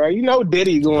Tank, bro. You know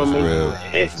Diddy going to make real. it.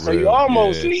 That's So you real.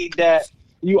 almost Yeah. need that.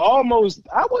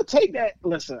 I would take that.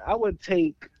 Listen, I would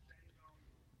take,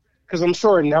 because I'm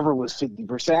sure it never was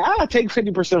 50%. I'd take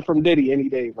 50% from Diddy any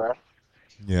day, bro.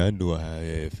 Yeah, I knew I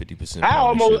had 50%. I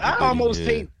almost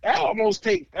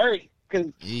take 30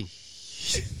 because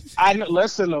I know.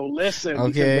 Listen. Okay.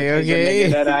 Because the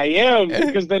nigga that I am,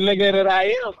 because the nigga that I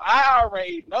am, I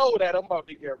already know that I'm about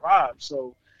to get robbed.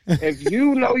 So if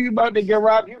you know you about to get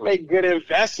robbed, you make good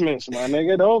investments, my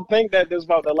nigga. Don't think that this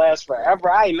about to last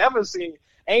forever. I ain't never seen.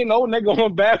 Ain't no nigga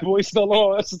on Bad Boy still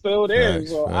there. Facts,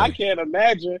 So facts. I can't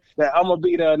imagine that I'm gonna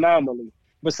be the anomaly.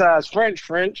 Besides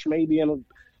French maybe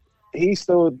he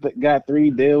still got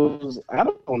 3 deals. I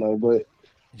don't know, but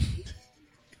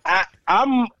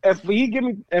I'm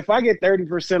if I get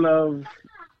 30% of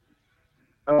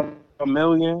 $1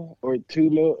 million or $2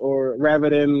 million, or rather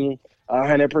than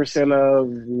 100% of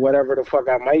whatever the fuck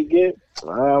I might get,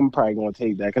 I'm probably gonna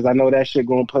take that because I know that shit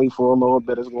gonna play for a little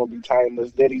bit. It's gonna be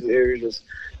timeless. Diddy's ear is just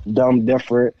dumb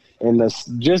different, and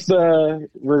just the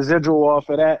residual off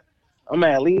of that, I'm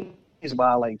at least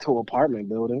buy like 2 apartment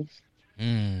buildings.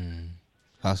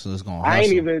 Hustler's going to hustle. I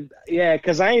ain't even,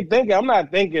 because I'm not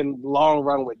thinking long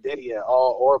run with Diddy at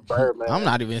all or Birdman. I'm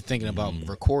not even thinking about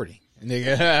recording.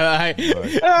 Nigga. Like,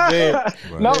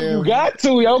 No, you got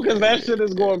to, yo, because that shit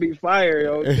is going to be fire,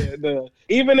 yo.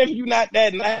 Even if you not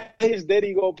that nice,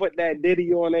 Diddy going to put that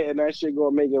Diddy on it, and that shit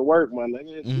going to make it work, man.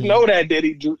 You know that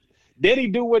Diddy do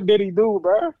what Diddy do,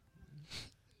 bro.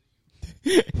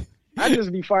 I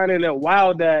just be finding it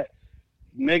wild that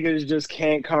niggas just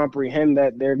can't comprehend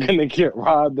that they're going to get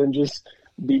robbed and just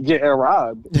be getting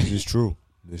robbed. This is true.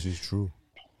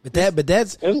 But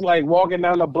that's It's like walking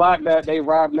down the block that they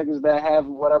rob niggas that have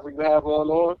whatever you have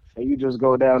on, and you just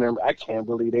go down there and I can't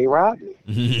believe they robbed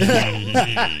me.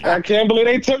 I can't believe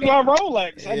they took my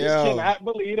Rolex. I just cannot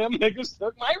believe them niggas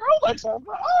took my Rolex off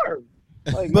my arm.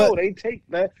 Like, no, they take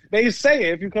that. They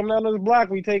say if you come down this block,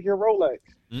 we take your Rolex.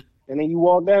 And then you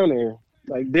walk down there.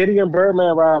 Like Diddy and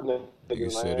Birdman robbed them. Like I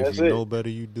said, Man, if that's you it. know better,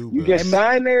 you do You better. get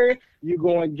signed there, you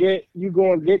going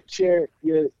to get your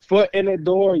foot in the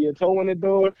door, your toe in the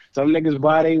door. Some niggas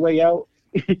buy their way out.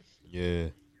 Yeah.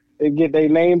 They get their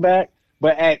name back.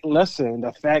 But listen,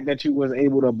 the fact that you was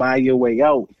able to buy your way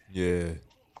out. Yeah.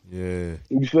 You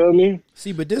feel me?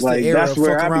 see, but this Like, the era that's of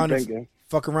where I be thinking.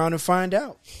 fuck around and find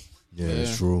out. Yeah,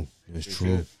 it's true. It's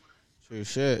true. True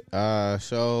shit.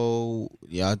 So,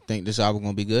 y'all think this album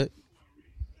going to be good?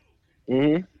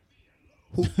 Mm-hmm.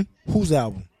 Whose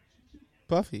album?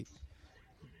 Puffy.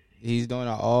 He's doing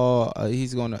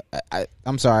he's going to,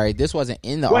 I'm sorry, this wasn't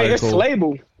in the Wait, article. it's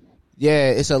label.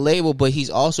 Yeah, it's a label, but he's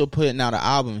also putting out an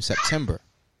album in September,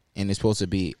 and it's supposed to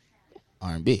be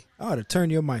R&B. I ought to turn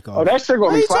your mic off. Oh, that shit gonna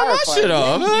Why be you turn fire. that shit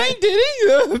off? I ain't did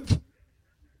it.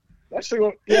 That shit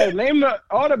gonna, name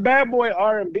all the Bad Boy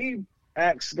R&B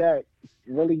acts got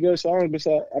really good songs.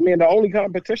 Besides, the only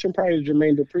competition probably is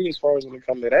Jermaine Dupri as far as when it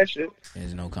comes to that shit.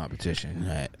 There's no competition.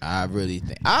 I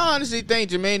honestly think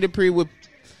Jermaine Dupri would.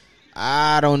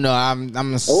 I don't know. I'm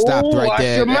gonna stop right watch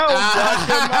there. Your mouth, watch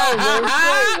your mouth,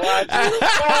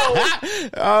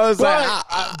 I was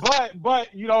like,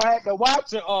 but you don't have to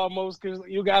watch it almost because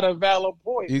you got a valid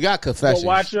point. you got So confessions.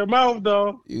 watch your mouth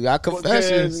though. You got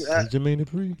confessions. Because, Jermaine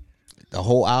Dupri? The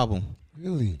whole album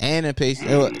Really? and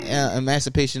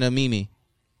Emancipation of Mimi.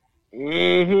 I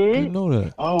didn't know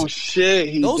that. Oh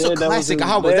shit! Those are classic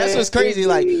albums. That's what's crazy.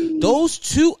 Like those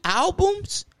 2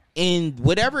 albums in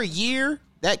whatever year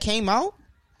that came out.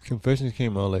 Confessions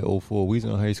came out like 04. We was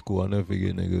in high school. I'll never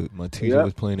forget, nigga. My teacher Yep.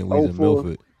 was playing it. We was in 04.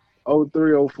 Milford.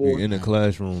 03, 04. We in the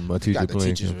classroom. My teacher Got the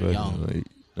playing teachers were Confessions. young. Like,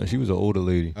 no, she was an older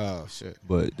lady. Oh shit!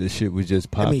 But the shit was just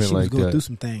I popping mean, she was like going that. through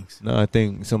some things. No, I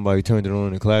think somebody turned it on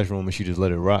in the classroom and she just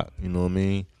let it rock. You know what I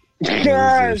mean?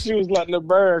 Yeah, she was letting it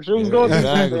burn. She was going through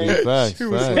Exactly. some Facts. She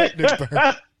was Facts. letting it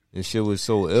burn. This shit was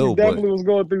so She ill, but definitely was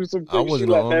going through some I things. She wasn't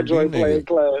let an that R&B joint play in nigga.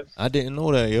 class. I didn't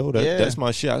know that, yo. Yeah. That's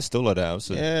my shit. I still love that. It's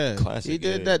a Yeah, classic. he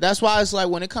did yeah. that. That's why it's like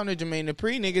when it comes to Jermaine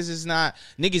Dupri,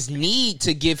 niggas need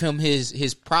to give him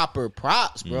his proper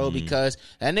props, bro, because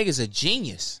that nigga's a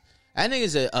genius. That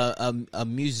nigga's a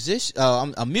musician,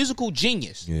 a musical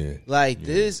genius. Yeah. Like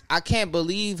this, I can't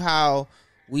believe how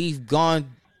we've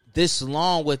gone this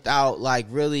long without like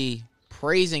really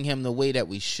praising him the way that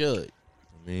we should.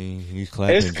 I mean, he's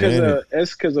clapping. It's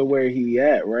because of where he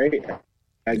at, right?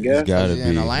 I guess. It's gotta Is he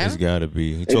in be. Atlanta? It's gotta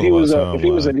be. He If talking he about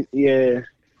was a, SoundCloud.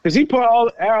 Because he put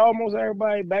almost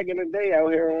everybody back in the day out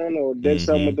here on or did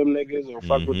something with them niggas or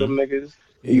fuck with them niggas.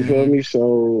 You feel me?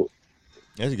 So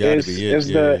That's gotta it's, be it.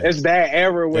 it's that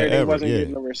era where they wasn't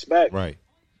getting the respect. Right.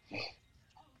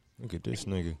 Look at this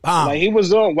nigga. Like he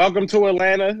was on Welcome to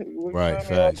Atlanta. Right, all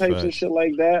facts, types of shit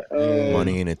like that.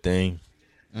 Money ain't a thing.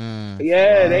 And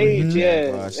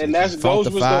those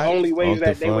was the only ways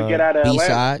that they would get out of Atlanta.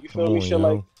 B-side. You feel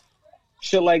me?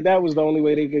 Shit like that was the only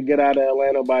way they could get out of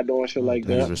Atlanta by doing shit like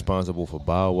He's that. responsible for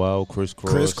Bow Wow, Chris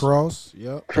Cross.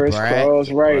 Yep. Chris Brad.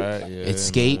 Cross, right. Yeah,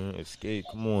 Escape. Man. Escape.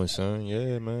 Come on, son.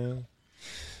 Yeah, man.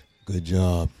 Good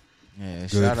job. Yeah, Good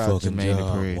shout out to fucking Maine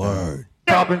job. Dupri. Word.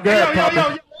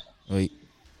 Wait.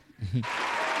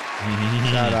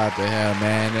 Shout out to him,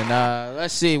 man. And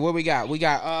let's see what we got. We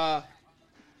got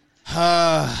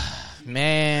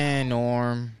man,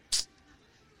 Norm.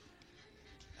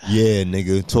 Yeah,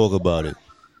 nigga. Talk about it.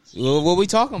 What we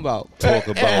talking about? Talk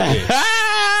about it.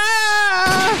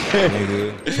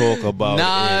 Nigga. Talk about it.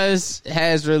 Nas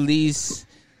has released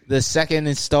the second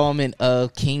installment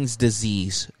of King's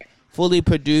Disease, fully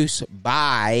produced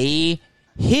by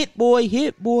Hit Boy.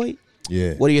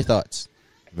 Yeah. What are your thoughts?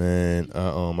 Man,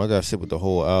 I got sit with the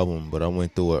whole album, but I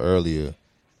went through it earlier.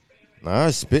 Now, I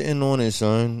was spitting on it,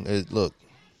 son. Look,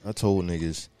 I told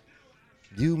niggas,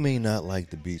 you may not like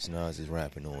the beats Nas is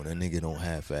rapping on. That nigga don't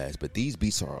half-ass, but these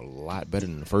beats are a lot better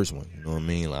than the first one. You know what I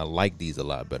mean? I like these a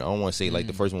lot better. I don't want to say like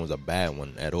the first one was a bad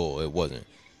one at all. It wasn't.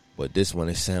 But this one,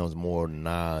 it sounds more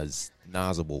Nasable.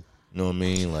 You know what I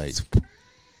mean? Like,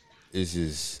 it's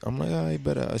just, I'm like, all right,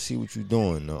 better. I see what you're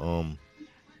doing.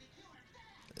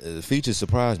 The features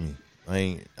surprised me.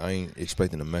 I ain't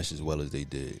expecting to mesh as well as they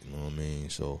did. You know what I mean?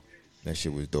 So that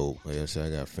shit was dope. Like I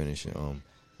said, I got finished.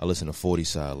 I listened to 40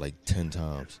 Side like 10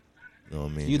 times. You know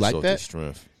what I mean? You Just like off that? the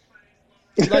strength.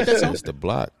 You like that song? It's the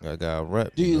block. I got a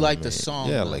rep. Do you know like what I the mean? song,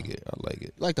 Yeah, I though? like it. I like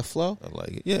it. Like the flow? I like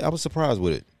it. Yeah, I was surprised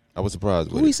with it.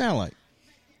 Who he sound like?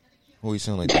 Who he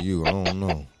sound like to you? I don't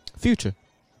know. Future.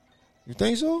 You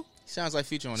think so? Sounds like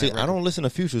Future on See, that record. I don't listen to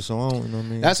Future, so I don't know what I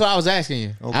mean. That's what I was asking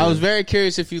you. Okay. I was very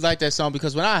curious if you like that song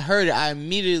because when I heard it, I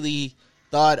immediately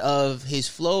thought of his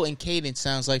flow and cadence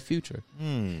sounds like Future.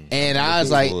 And I was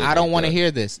like, I don't want to hear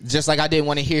this. Just like I didn't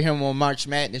want to hear him on March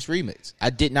Madness remix. I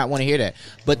did not want to hear that.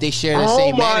 But they share the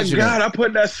same my management. God, I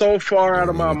put that so far out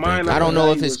of my mind. I don't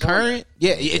know if it's it's current.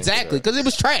 Yeah, exactly. Because it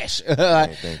was trash.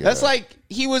 That's like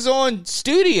he was on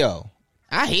Studio.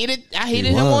 I hated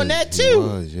him on that too. He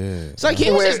was, yeah. It's like he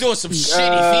was just doing some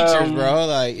shitty features, bro.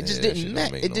 Like it just Yeah, that didn't shit match.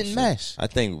 don't make It no didn't sense. mesh. I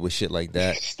think with shit like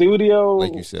that, Studio.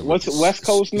 like you said, What's with West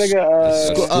Coast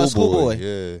nigga? Schoolboy.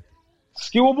 Yeah.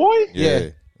 Schoolboy? Yeah.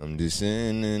 I'm just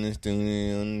sitting in the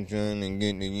studio, I'm trying to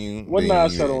get to you. What baby.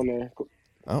 Nas said on there?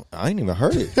 I ain't even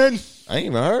heard it. I ain't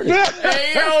even heard it.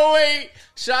 Hey, yo, wait.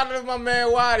 Shout out to my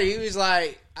man Waddy. He was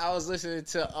like, I was listening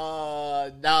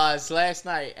to Nas last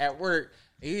night at work.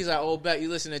 He's like, oh, bet you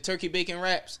listen to Turkey Bacon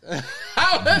Raps. Turkey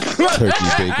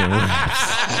bacon wraps.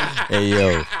 Hey,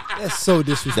 yo. That's so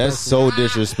disrespectful. That's so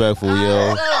disrespectful,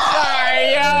 yo.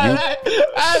 Sorry, yo.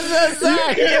 I'm so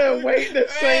sorry. Can't wait to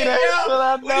say that. So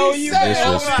I know you.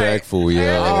 Disrespectful,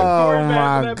 yo. Oh,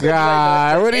 my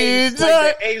God. What are you Like doing?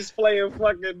 the Ace playing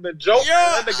fucking the Joker.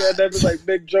 That nigga that was like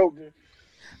Big Joker.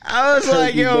 I was like,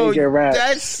 Turkey yo, Bacon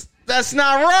Raps. that's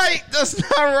not right. That's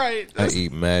not right. I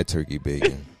eat mad turkey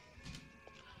bacon.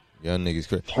 Y'all niggas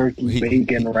crazy. Turkey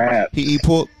bacon wrap. He eat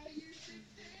pork?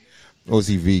 Or is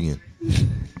he vegan?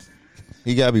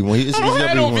 He gotta be one. He's I don't gotta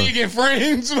have be no one. vegan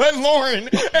friends, but Lauren.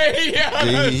 Hey,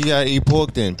 Yeah, he gotta eat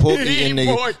pork then. Pork eating Eat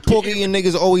niggas. pork. Pork eating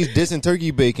niggas always dissing turkey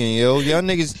bacon, yo. Y'all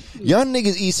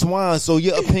niggas eat swine, so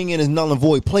your opinion is null and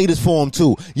void. Play this for him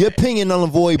too. Your opinion null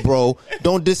and void, bro.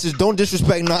 Don't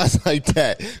disrespect Nas like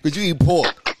that. Cause you eat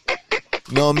pork.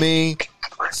 You know what I mean?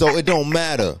 So it don't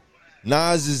matter.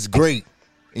 Nas is great.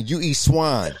 And you eat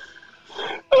swine.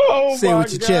 Oh Say it my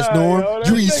with your God, chest, Norm. yo, that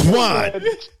You eat nigga swine. said,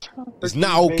 It's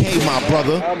not okay, my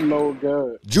brother. I'm no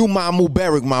good. Juma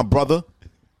Mubarak, my brother.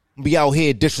 Be out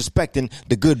here disrespecting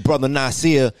the good brother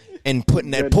Nasir and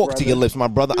putting that Good pork to brother. your lips, my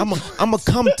brother. I'm gonna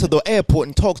come to the airport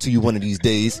and talk to you one of these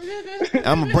days.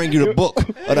 I'm gonna bring you the book of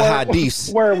the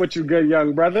hadiths. Word with you, good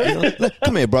young brother.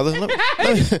 Come here, brother.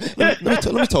 Let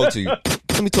me talk to you.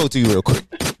 Let me talk to you real quick.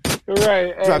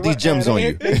 Right. Drop these gems on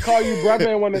you. They call you brother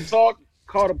and want to talk,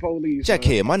 call the police. Check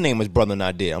here. My name is Brother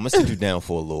Nadir. I'm gonna sit you down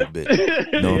for a little bit.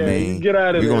 You know what I mean? Get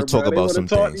out of We're there. gonna talk bro. They about wanna some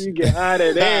talk things. To you, get out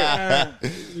of there.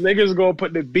 Niggas gonna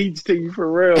put the beats to you for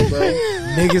real, bro.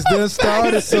 Niggas done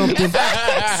started something.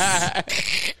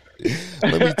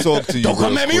 Let me talk to you. Don't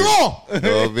come real at me quick. wrong. You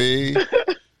know what I mean?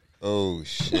 Oh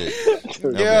shit!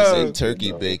 I'm gonna say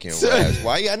turkey bacon wraps.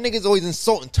 Why y'all niggas always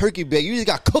insulting turkey bacon? You just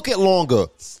got to cook it longer.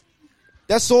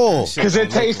 That's all. Because it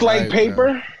tastes like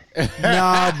paper.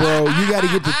 Nah, bro, you got to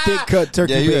get the thick cut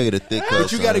turkey. Yeah, you gotta bacon. get a thick cut.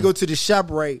 But you got to go to the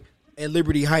ShopRite at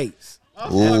Liberty Heights.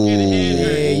 Ooh.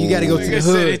 Yeah, you got to go to the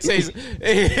hood.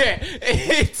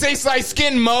 It tastes like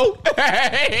skin, Mo.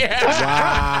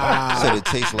 Wow. Said it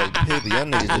tastes like paper. Y'all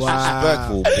niggas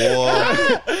Wow. disrespectful,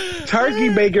 boy. Turkey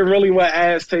bacon really what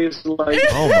ass tastes like.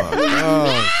 Oh my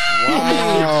god!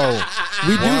 Wow.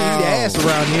 We do eat ass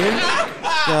around here.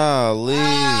 Golly.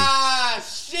 Ah,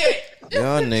 shit.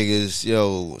 Y'all niggas,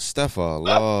 yo,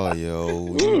 Steph-Allah, yo,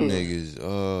 you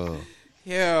niggas,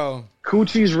 Yo.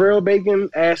 Coochie's real bacon,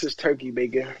 ass is turkey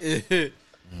bacon. And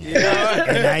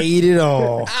I eat it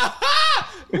all.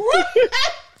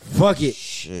 Fuck it.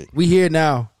 shit. We here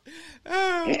now.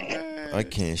 I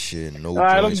can't share no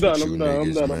right, points I'm with done, you I'm done, I'm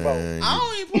niggas, done, I'm man. I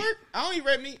don't eat pork. I don't eat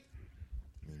red meat.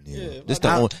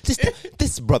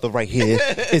 This brother right here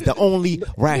is the only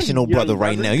rational brother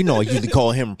right now. You know, I usually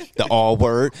call him the R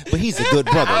word, but he's a good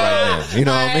brother right now. You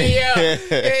know what I mean?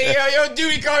 Hey, yo,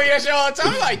 dude, call me that shit all the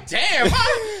time. I'm like, damn,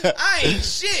 I ain't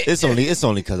shit. It's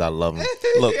only because I love him.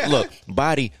 Look,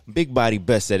 big body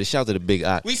best said it. Shout out to the big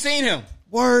eye. We seen him.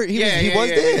 Word, he was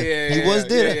there. He was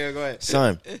there. Yeah, go ahead.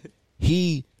 Son,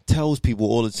 he tells people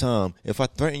all the time, if I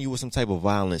threaten you with some type of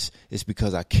violence, it's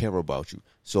because I care about you.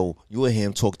 So you will hear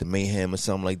him talk to Mayhem or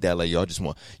something like that. Like, y'all just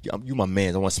want, you my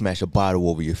man. I want to smash a bottle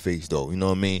over your face, though. You know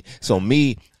what I mean? So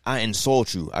me, I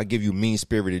insult you. I give you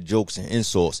mean-spirited jokes and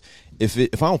insults. If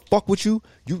I don't fuck with you,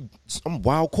 I'm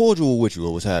wild cordial with you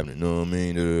or what's happening. You know what I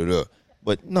mean?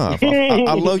 But nah, if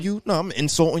I love you, no, I'm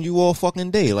insulting you all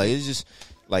fucking day. Like, it's just...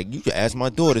 Like, you could ask my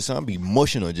daughter, son, I be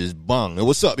mushing her, just bang. Hey,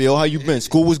 what's up, yo? How you been?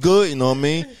 School was good, you know what I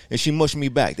mean? And she mushed me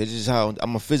back. That's just how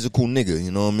I'm a physical nigga,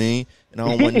 you know what I mean? And I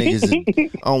don't want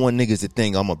niggas to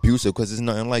think I'm abusive because it's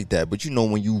nothing like that. But you know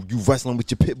when you wrestling with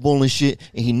your pit bull and shit,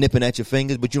 and he nipping at your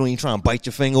fingers, but you don't even try and bite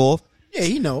your finger off. Yeah,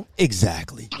 he know.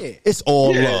 Exactly. Yeah. It's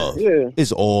all love. Yeah.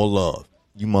 It's all love.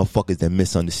 You motherfuckers that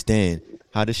misunderstand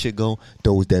how this shit go,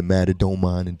 those that matter don't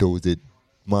mind, and those that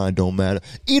mind don't matter.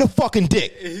 Eat a fucking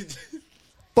dick.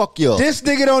 Fuck y'all. This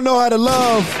nigga don't know how to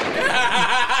love.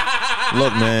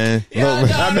 Look, man.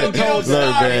 I've been told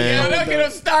that. man. Don't get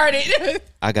him started.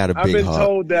 I got a I've big been heart.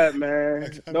 told that,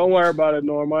 man. Don't worry about it,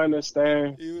 Norm. I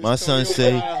understand. My son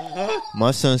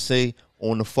say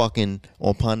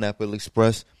on Pineapple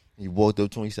Express, he walked up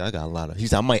to me, he said, he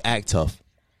said, I might act tough,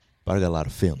 but I got a lot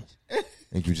of feelings.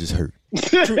 And you just hurt.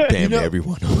 Damn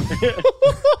everyone.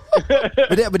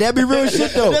 But that be real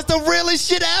shit though. That's the realest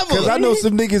shit ever. Because I know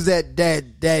some niggas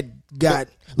that got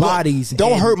bodies.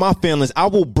 Don't and- hurt my feelings. I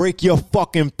will break your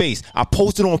fucking face. I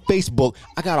posted on Facebook.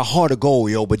 I got a heart of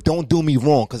gold, yo, but don't do me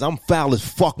wrong because I'm foul as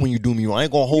fuck when you do me wrong. I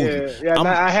ain't gonna hold you. Yeah,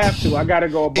 I have to. I gotta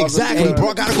go above Exactly, and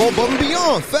beyond. bro. I gotta go above and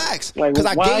beyond. Facts. Like, Because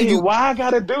I gave you. why I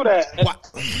gotta do that?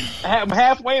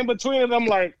 Halfway in between it, I'm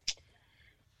like,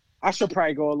 I should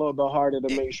probably go a little bit harder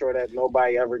to make sure that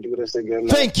nobody ever do this again.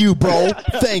 Thank you, bro.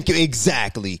 Thank you.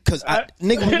 Exactly. Because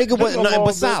nigga wasn't nothing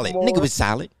but solid. more. Nigga was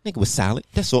solid.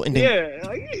 That's all. And then, Yeah,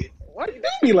 like, why you do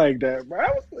me like that, bro?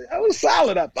 I was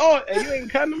solid, I thought, and you ain't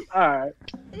cutting them. All right,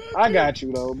 I got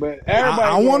you though, but everybody, I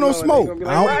don't want no know, smoke. they gonna be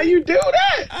like, why you do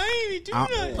that? I ain't even do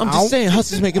that. I'm just saying,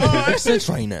 Hustle's making perfect sense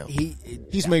right now.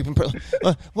 He's making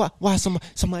why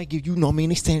somebody give you know what I mean?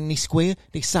 They standing, they square,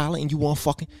 they solid, and you want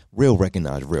fucking real.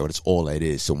 Recognize real. That's all that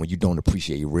is. So when you don't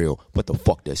appreciate real, what the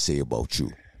fuck that say about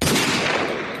you?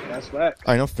 That's fact.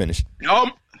 All right, I'm finished.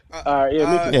 All right, yeah,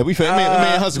 me too. Yeah, we finished. Me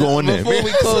and Hustle going there. Before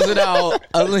we close it out,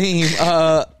 Aleem,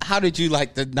 how did you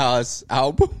like the Nas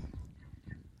album?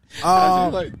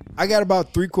 I got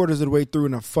about 3/4 of the way through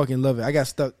and I fucking love it. I got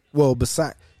stuck. Well,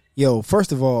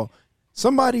 first of all,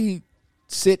 somebody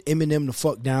sit Eminem the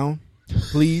fuck down,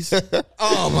 please.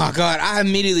 Oh my god, I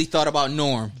immediately thought about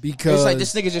Norm Because- it's like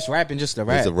this nigga just rapping just to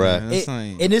rap. It's a rap. Man.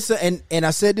 It's like- And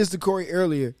I said this to Corey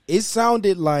earlier. It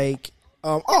sounded like,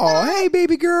 oh hey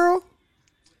baby girl.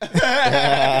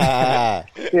 Yeah,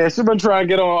 she been trying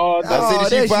to get on all day. Oh,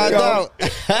 there she go. There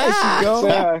she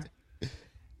go.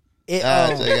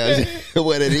 Say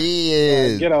What it hi.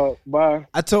 is. Get out. Bye.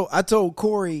 I told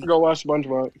Corey Go watch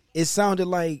SpongeBob. it sounded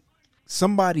like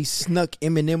somebody snuck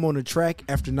Eminem on the track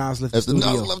after Nas left the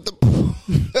studio.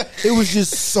 It was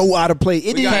just so out of place.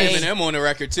 It we got didn't. Eminem on the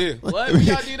record too. What? We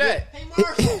gotta do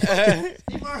that.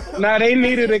 Nah, they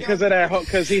needed it because of that.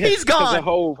 Because He's gone. Because of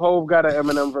Hove. Hove got an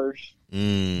Eminem verse.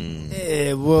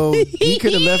 Yeah, well, he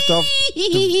could have left off.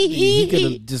 He could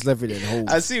have just left it at home.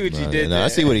 I see what you did. I there.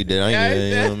 see what he did. Yeah,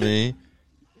 You know what I mean?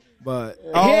 But He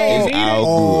ain't need it. Al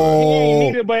He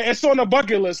ain't need it, but it's on the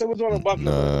bucket list. It was on the bucket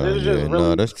list. It was just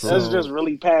really, that's true. That's just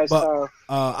really past time.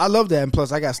 I love that, and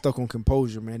plus I got stuck on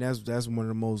Composure, man. That's one of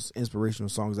the most inspirational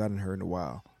songs I done heard in a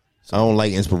while. I don't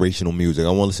like inspirational music. I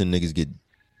want to listen to niggas get.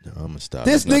 No, I'm gonna stop.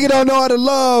 This nigga don't know how to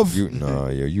love. You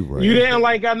right. You didn't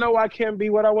like I Know I Can't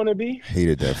Be What I Want to Be?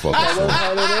 Hated that fucking song.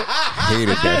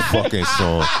 Hated that fucking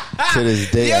song. To this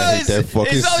day, I hate that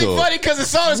fucking song. It's only funny because the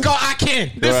song is called I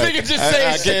Can. This Right. nigga just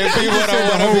said I can't be what I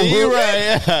want to be.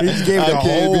 Right. He just gave I the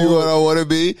can't whole- be what I want to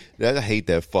be. I hate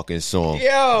that fucking song.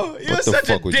 Yo, you're What the such a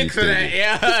fuck was you dick for that. thinking?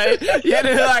 Yeah, yeah,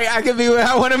 they're like I can be what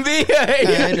I want to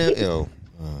be. Yo.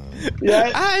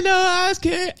 Yeah. I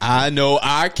know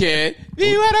I can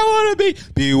be what I want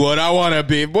to be what I want to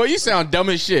be. Boy, you sound dumb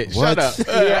as shit. What? Shut up.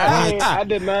 Yeah,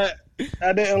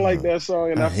 I didn't like that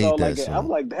song, and I I hate felt that like it. song. I'm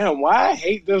like, damn, why I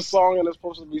hate this song, and it's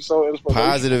supposed to be so inspirational.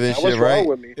 Positive and Now, shit, what's wrong right?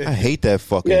 with me? I hate that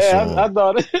fucking Yeah, song. I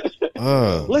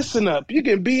thought. Listen up, you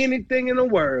can be anything in the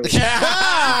world.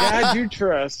 God you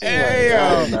trust. Hey,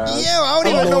 I'm yo. like, nah. Yeah, I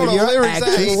don't even know the Your lyrics. I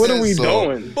acting. hate What that are we song.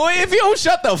 doing? Boy, if you don't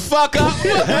shut the fuck up.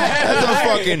 That's a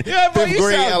fucking boy, fifth you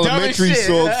grade sound dumb as elementary shit.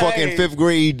 song, Hey. fucking fifth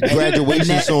grade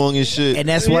graduation song and shit. And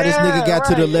that's why this Yeah, nigga got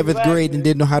to the right, 11th grade and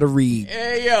didn't know how to read.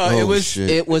 Hey, yo, Oh, it was shit.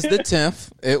 the 10th.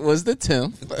 It was the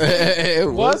 10th.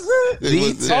 It Was it? It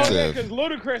was the Oh, 10th. yeah, because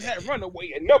Ludacris had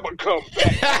Runaway and never come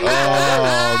back.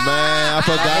 Oh man, I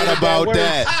forgot about word.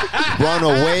 that.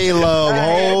 Runaway Love,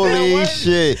 holy word.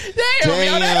 shit! Damn,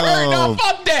 yo, that hurt. No,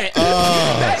 fuck that.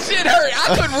 That shit hurt.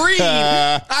 I couldn't read.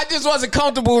 I just wasn't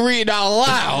comfortable reading out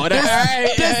loud.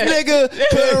 This nigga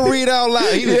couldn't read out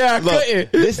loud. He was, Yeah, I look,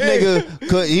 couldn't. this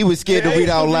nigga he was scared to read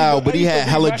out loud, but he had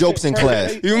hella jokes in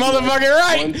class. You motherfucking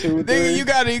right. 1, 2, 3. Nigga,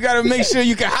 you gotta make sure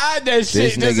you can hide that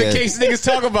shit This just in nigga- case niggas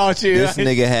talk about you. This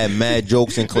nigga had mad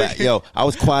jokes in class. Yo, I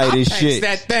was quiet as Text shit.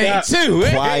 that thing too.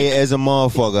 Quiet as a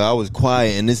motherfucker. I was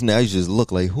quiet, and this nigga just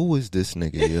looked like, who is this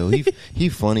nigga? Yo, he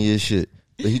funny as shit.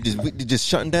 But we just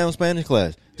shutting down Spanish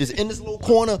class, just in this little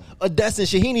corner of desk and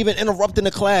shit. He ain't even interrupting the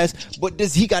class, but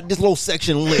he got this little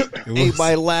section lit.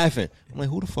 Everybody laughing. I'm like,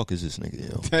 who the fuck is this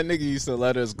nigga? Yo, That nigga used to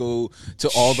let us go to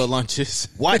all the lunches.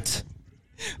 what?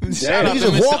 Shout out Nigga to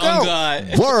just Mr. walk out.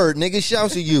 Ungod. Word, nigga,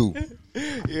 shouts at you.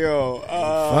 Yo,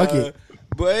 Fuck it.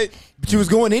 But But you was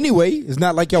going anyway. It's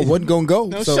not like y'all wasn't gonna go.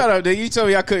 no, so. shut up, dude. You told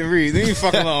me I couldn't read. Leave me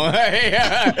fuck alone.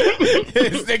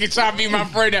 This nigga trying to be my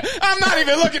friend. I'm not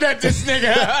even looking at this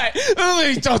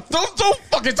nigga. Don't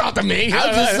fucking talk to me.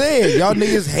 I'm just saying, y'all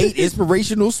niggas hate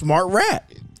inspirational smart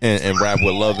rap. And rap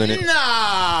with love in it.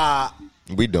 Nah,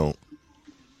 We don't.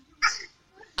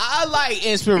 I like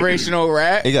inspirational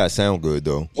rap. It gotta sound good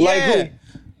though. Like who?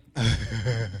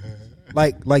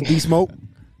 Like D Smoke.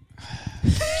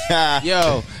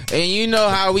 Yo, and you know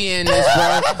how we in this,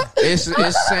 bro. It's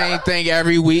the same thing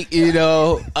every week, you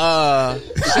know. Shout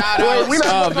outs We not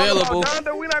gonna available. talk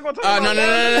about Donda? We not gonna talk No, about no,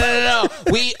 Donda?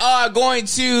 no. We are going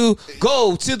to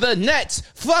go to the Nets.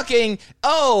 Fucking.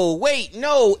 Oh, wait,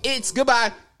 no. It's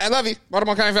goodbye. I love you.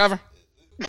 Baltimore County forever.